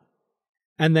Dal.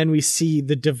 And then we see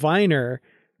the diviner.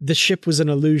 The ship was an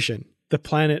illusion. The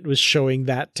planet was showing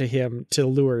that to him to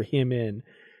lure him in.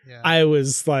 Yeah. I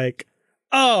was like,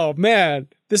 oh man,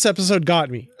 this episode got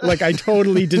me. Like I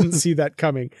totally didn't see that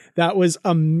coming. That was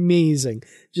amazing.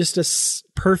 Just a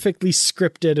perfectly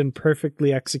scripted and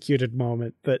perfectly executed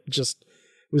moment that just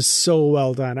was so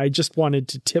well done. I just wanted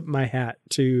to tip my hat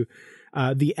to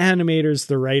the animators,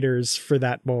 the writers for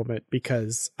that moment,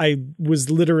 because I was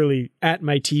literally at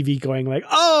my TV going like,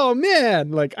 oh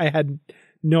man, like I had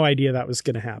no idea that was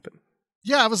going to happen.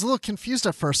 Yeah, I was a little confused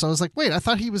at first. I was like, wait, I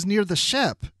thought he was near the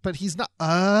ship, but he's not.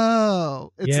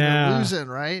 Oh, it's an illusion,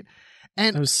 right?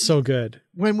 And that was so good.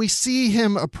 When we see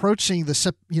him approaching the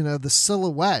ship, the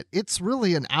silhouette, it's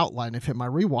really an outline of him. I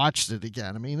rewatched it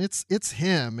again. I mean, it's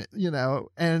him,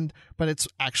 but it's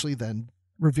actually then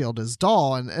revealed as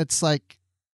Dal. And it's like,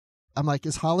 I'm like,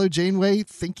 is Hollow Janeway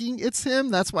thinking it's him?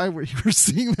 That's why we're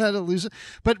seeing that illusion.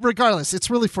 But regardless, it's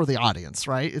really for the audience,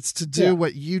 right? It's to do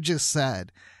what you just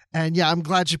said. And yeah, I'm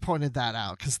glad you pointed that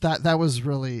out because that was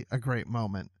really a great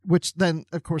moment, which then,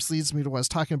 of course, leads me to what I was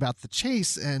talking about, the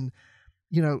chase. And,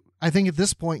 I think at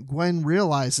this point, Gwen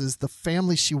realizes the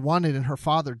family she wanted in her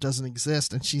father doesn't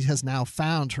exist. And she has now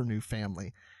found her new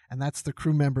family. And that's the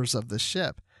crew members of the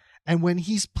ship. And when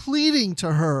he's pleading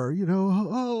to her,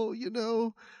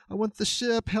 I want the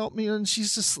ship, help me. And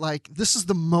she's just like, this is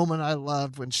the moment I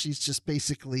loved when she's just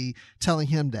basically telling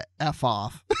him to F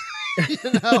off.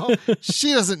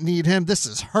 She doesn't need him. This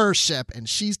is her ship and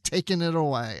she's taking it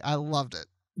away. I loved it.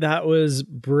 That was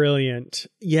brilliant.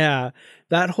 Yeah,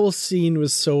 that whole scene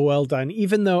was so well done,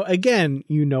 even though, again,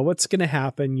 you know what's going to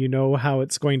happen, you know how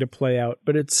it's going to play out,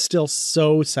 but it's still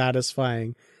so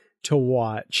satisfying to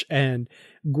watch. And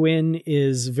Gwyn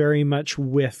is very much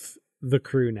with the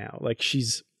crew now. Like,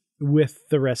 she's with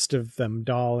the rest of them,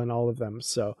 Dahl and all of them.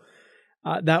 So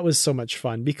that was so much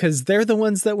fun because they're the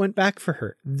ones that went back for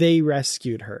her. They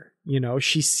rescued her. You know,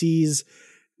 she sees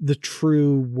the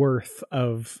true worth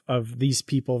of these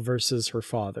people versus her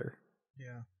father.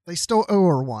 Yeah. They still owe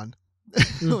her one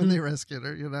when they rescued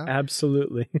her, you know?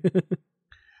 Absolutely.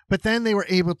 But then they were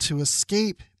able to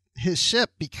escape his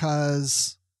ship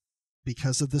because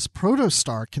of this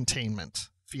protostar containment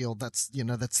field. That's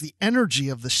the energy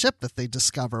of the ship that they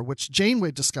discover, which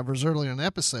Janeway discovers earlier in the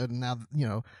episode. And now, you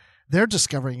know, they're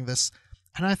discovering this.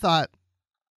 And I thought,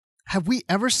 have we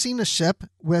ever seen a ship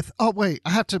with, oh wait,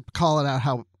 I have to call it out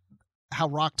how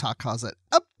Rock Talk calls it,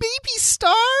 a baby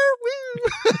star?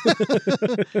 Woo!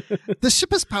 The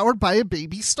ship is powered by a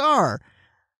baby star.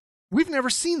 We've never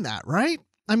seen that, right?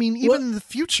 I mean, even in the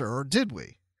future, or did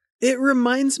we? It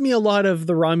reminds me a lot of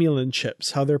the Romulan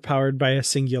ships, how they're powered by a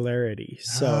singularity.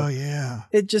 So oh yeah.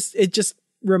 It just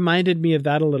reminded me of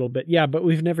that a little bit. Yeah, but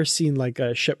we've never seen like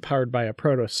a ship powered by a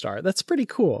protostar. That's pretty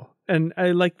cool. And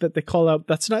I like that they call out,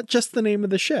 that's not just the name of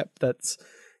the ship. That's,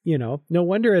 you know, no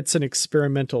wonder it's an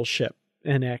experimental ship.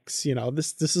 NX, you know,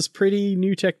 this is pretty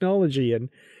new technology, and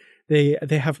they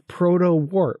have proto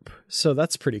warp, so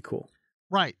that's pretty cool.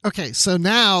 Right. Okay. So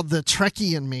now the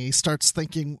Trekkie in me starts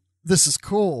thinking this is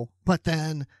cool, but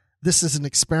then this is an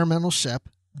experimental ship.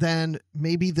 Then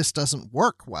maybe this doesn't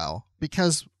work well,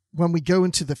 because when we go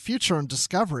into the future on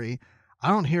Discovery, I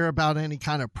don't hear about any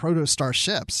kind of protostar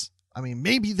ships. I mean,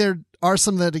 maybe there are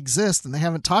some that exist and they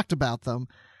haven't talked about them,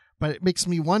 but it makes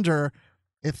me wonder,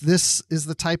 if this is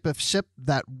the type of ship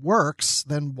that works,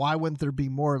 then why wouldn't there be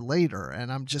more later?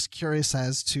 And I'm just curious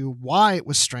as to why it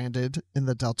was stranded in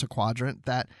the Delta Quadrant,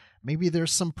 that maybe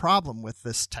there's some problem with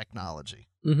this technology.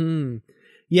 Mm-hmm.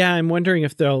 Yeah, I'm wondering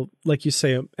if they'll, like you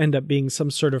say, end up being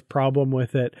some sort of problem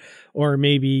with it. Or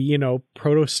maybe, you know,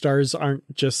 protostars aren't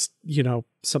just, you know,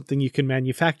 something you can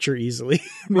manufacture easily.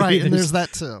 Right, and there's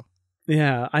that too.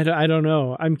 Yeah, I don't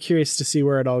know. I'm curious to see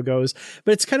where it all goes.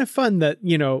 But it's kind of fun that,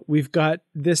 you know, we've got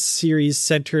this series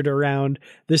centered around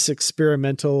this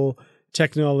experimental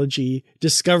technology.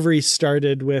 Discovery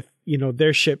started with, you know,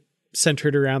 their ship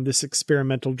centered around this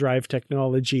experimental drive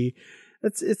technology.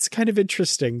 It's kind of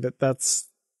interesting that that's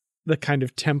the kind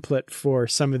of template for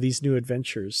some of these new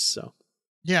adventures. So.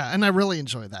 Yeah, and I really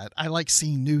enjoy that. I like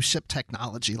seeing new ship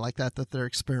technology like that they're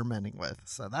experimenting with.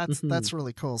 So that's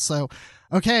really cool. So,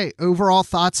 okay, overall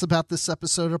thoughts about this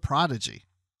episode of Prodigy?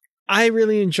 I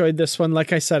really enjoyed this one.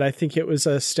 Like I said, I think it was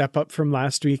a step up from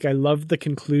last week. I loved the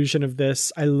conclusion of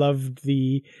this. I loved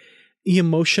the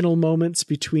emotional moments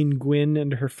between Gwyn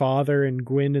and her father and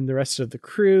Gwyn and the rest of the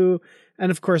crew. And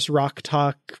of course, Rock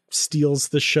Talk steals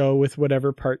the show with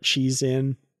whatever part she's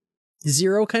in.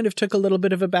 Zero kind of took a little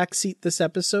bit of a backseat this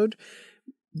episode.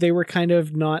 They were kind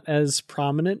of not as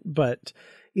prominent, but,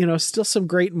 you know, still some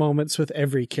great moments with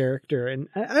every character. And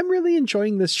I'm really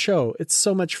enjoying this show. It's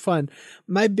so much fun.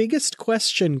 My biggest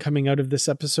question coming out of this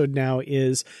episode now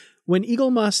is, when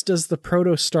Eaglemoss does the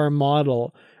protostar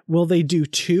model, will they do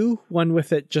two? One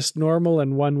with it just normal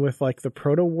and one with like the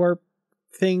proto warp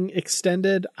thing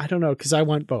extended? I don't know, because I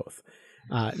want both.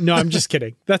 No, I'm just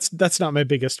kidding. That's not my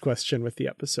biggest question with the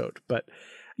episode, but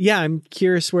yeah, I'm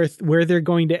curious where they're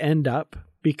going to end up,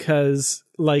 because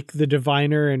like the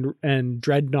Diviner and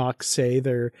Dreadnought say,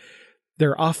 they're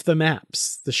off the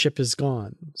maps. The ship is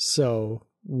gone. So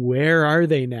where are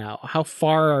they now? How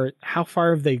far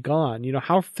have they gone? You know,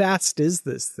 how fast is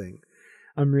this thing?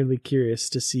 I'm really curious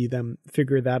to see them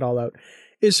figure that all out.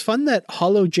 It's fun that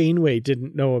Holo Janeway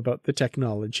didn't know about the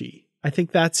technology. I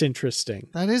think that's interesting.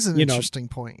 That is an interesting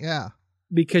point, yeah.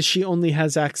 Because she only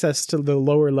has access to the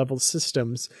lower level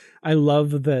systems. I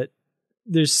love that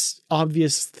there's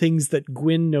obvious things that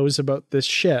Gwyn knows about this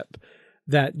ship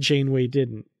that Janeway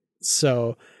didn't.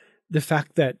 So the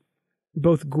fact that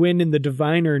both Gwyn and the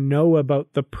Diviner know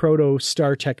about the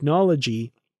proto-star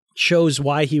technology shows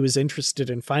why he was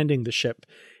interested in finding the ship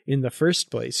in the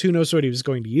first place. Who knows what he was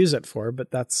going to use it for,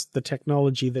 but that's the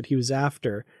technology that he was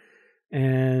after.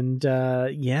 And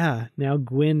now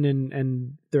Gwyn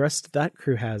and the rest of that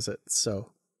crew has it.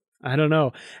 So I don't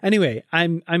know. Anyway,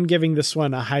 I'm giving this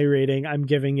one a high rating. I'm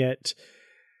giving it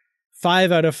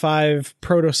 5 out of 5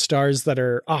 protostars that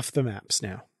are off the maps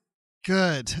now.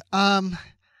 Good.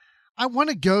 I want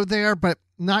to go there, but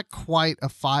not quite a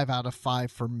 5 out of 5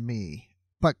 for me,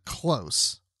 but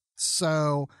close.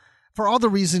 So for all the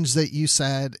reasons that you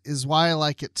said is why I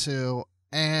like it too.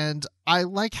 And I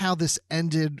like how this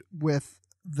ended with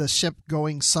the ship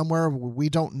going somewhere where we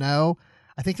don't know.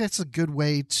 I think that's a good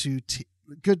way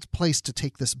good place to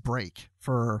take this break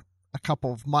for a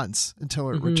couple of months until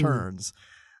it returns.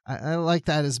 I like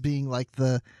that as being like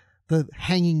the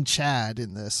hanging Chad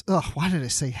in this. Ugh, why did I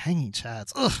say hanging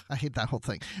Chads? Ugh, I hate that whole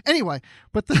thing. Anyway,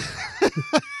 but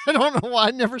I don't know why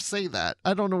I never say that.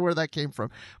 I don't know where that came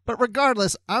from. But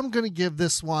regardless, I'm going to give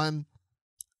this one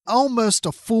almost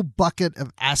a full bucket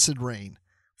of acid rain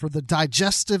for the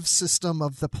digestive system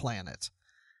of the planet.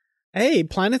 Hey,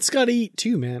 planets got to eat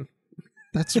too, man.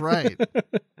 That's right.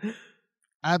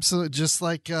 Absolutely. Just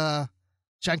like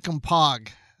Jankum Pog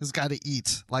has got to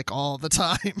eat like all the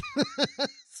time.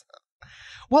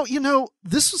 Well,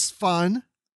 this was fun.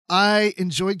 I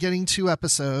enjoyed getting 2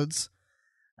 episodes.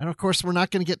 And of course, we're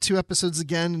not going to get 2 episodes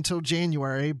again until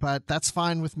January, but that's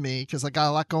fine with me because I got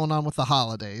a lot going on with the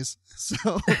holidays.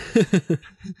 So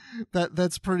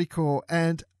that's pretty cool.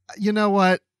 And you know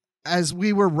what? As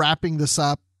we were wrapping this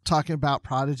up, talking about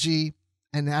Prodigy,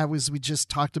 and as we just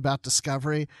talked about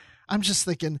Discovery, I'm just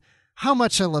thinking how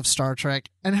much I love Star Trek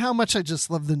and how much I just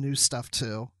love the new stuff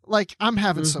too. Like, I'm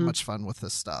having so much fun with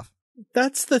this stuff.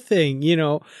 That's the thing,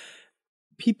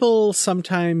 people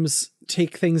sometimes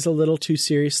take things a little too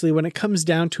seriously. When it comes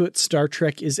down to it, Star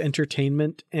Trek is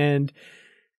entertainment, and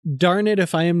darn it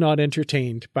if I am not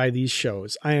entertained by these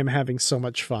shows. I am having so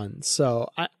much fun. So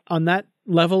on that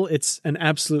level, it's an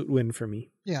absolute win for me.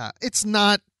 Yeah, it's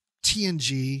not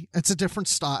TNG. It's a different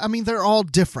style. I mean, they're all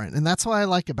different, and that's what I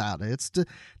like about it. It's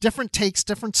different takes,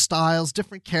 different styles,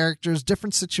 different characters,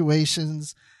 different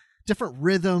situations, different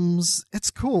rhythms. It's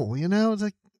cool, It's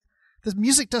like the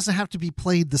music doesn't have to be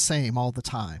played the same all the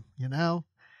time, And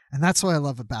that's what I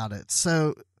love about it.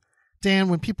 So, Dan,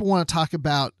 when people want to talk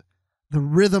about the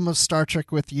rhythm of Star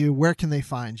Trek with you, where can they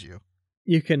find you?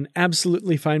 You can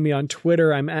absolutely find me on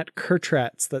Twitter. I'm at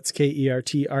Kertrats. That's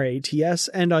KERTRATS.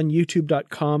 And on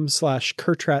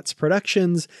youtube.com/Kertrats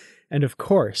Productions. And of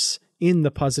course, in the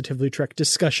Positively Trek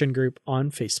discussion group on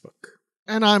Facebook.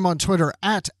 And I'm on Twitter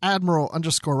at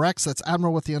Admiral_Rex. That's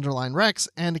Admiral with the underline Rex.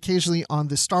 And occasionally on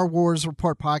the Star Wars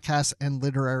Report podcast and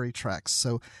Literary Treks.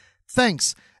 So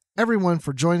thanks, everyone,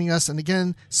 for joining us. And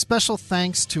again, special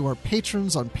thanks to our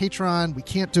patrons on Patreon. We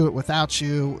can't do it without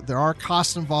you. There are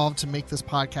costs involved to make this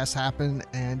podcast happen,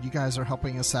 and you guys are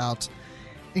helping us out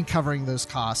in covering those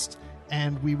costs.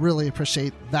 And we really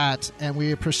appreciate that. And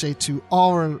we appreciate to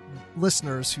all our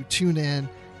listeners who tune in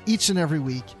each and every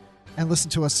week and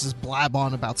listen to us just blab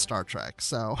on about Star Trek.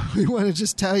 So we want to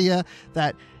just tell you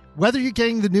that whether you're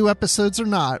getting the new episodes or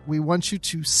not, we want you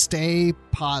to stay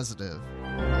positive.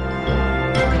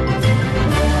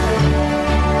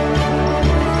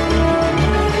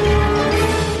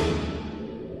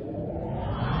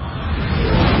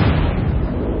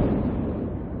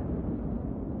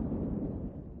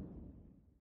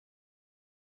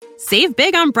 Save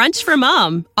big on brunch for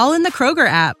mom, all in the Kroger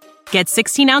app. Get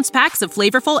 16-ounce packs of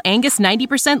flavorful Angus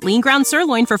 90% lean ground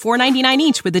sirloin for $4.99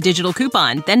 each with a digital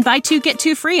coupon. Then buy 2, get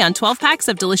 2 free on 12 packs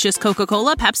of delicious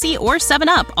Coca-Cola, Pepsi, or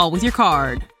 7-Up, all with your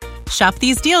card. Shop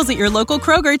these deals at your local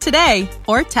Kroger today,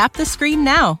 or tap the screen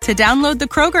now to download the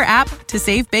Kroger app to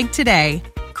save big today.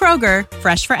 Kroger,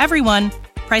 fresh for everyone.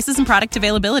 Prices and product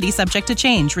availability subject to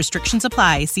change. Restrictions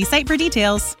apply. See site for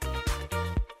details.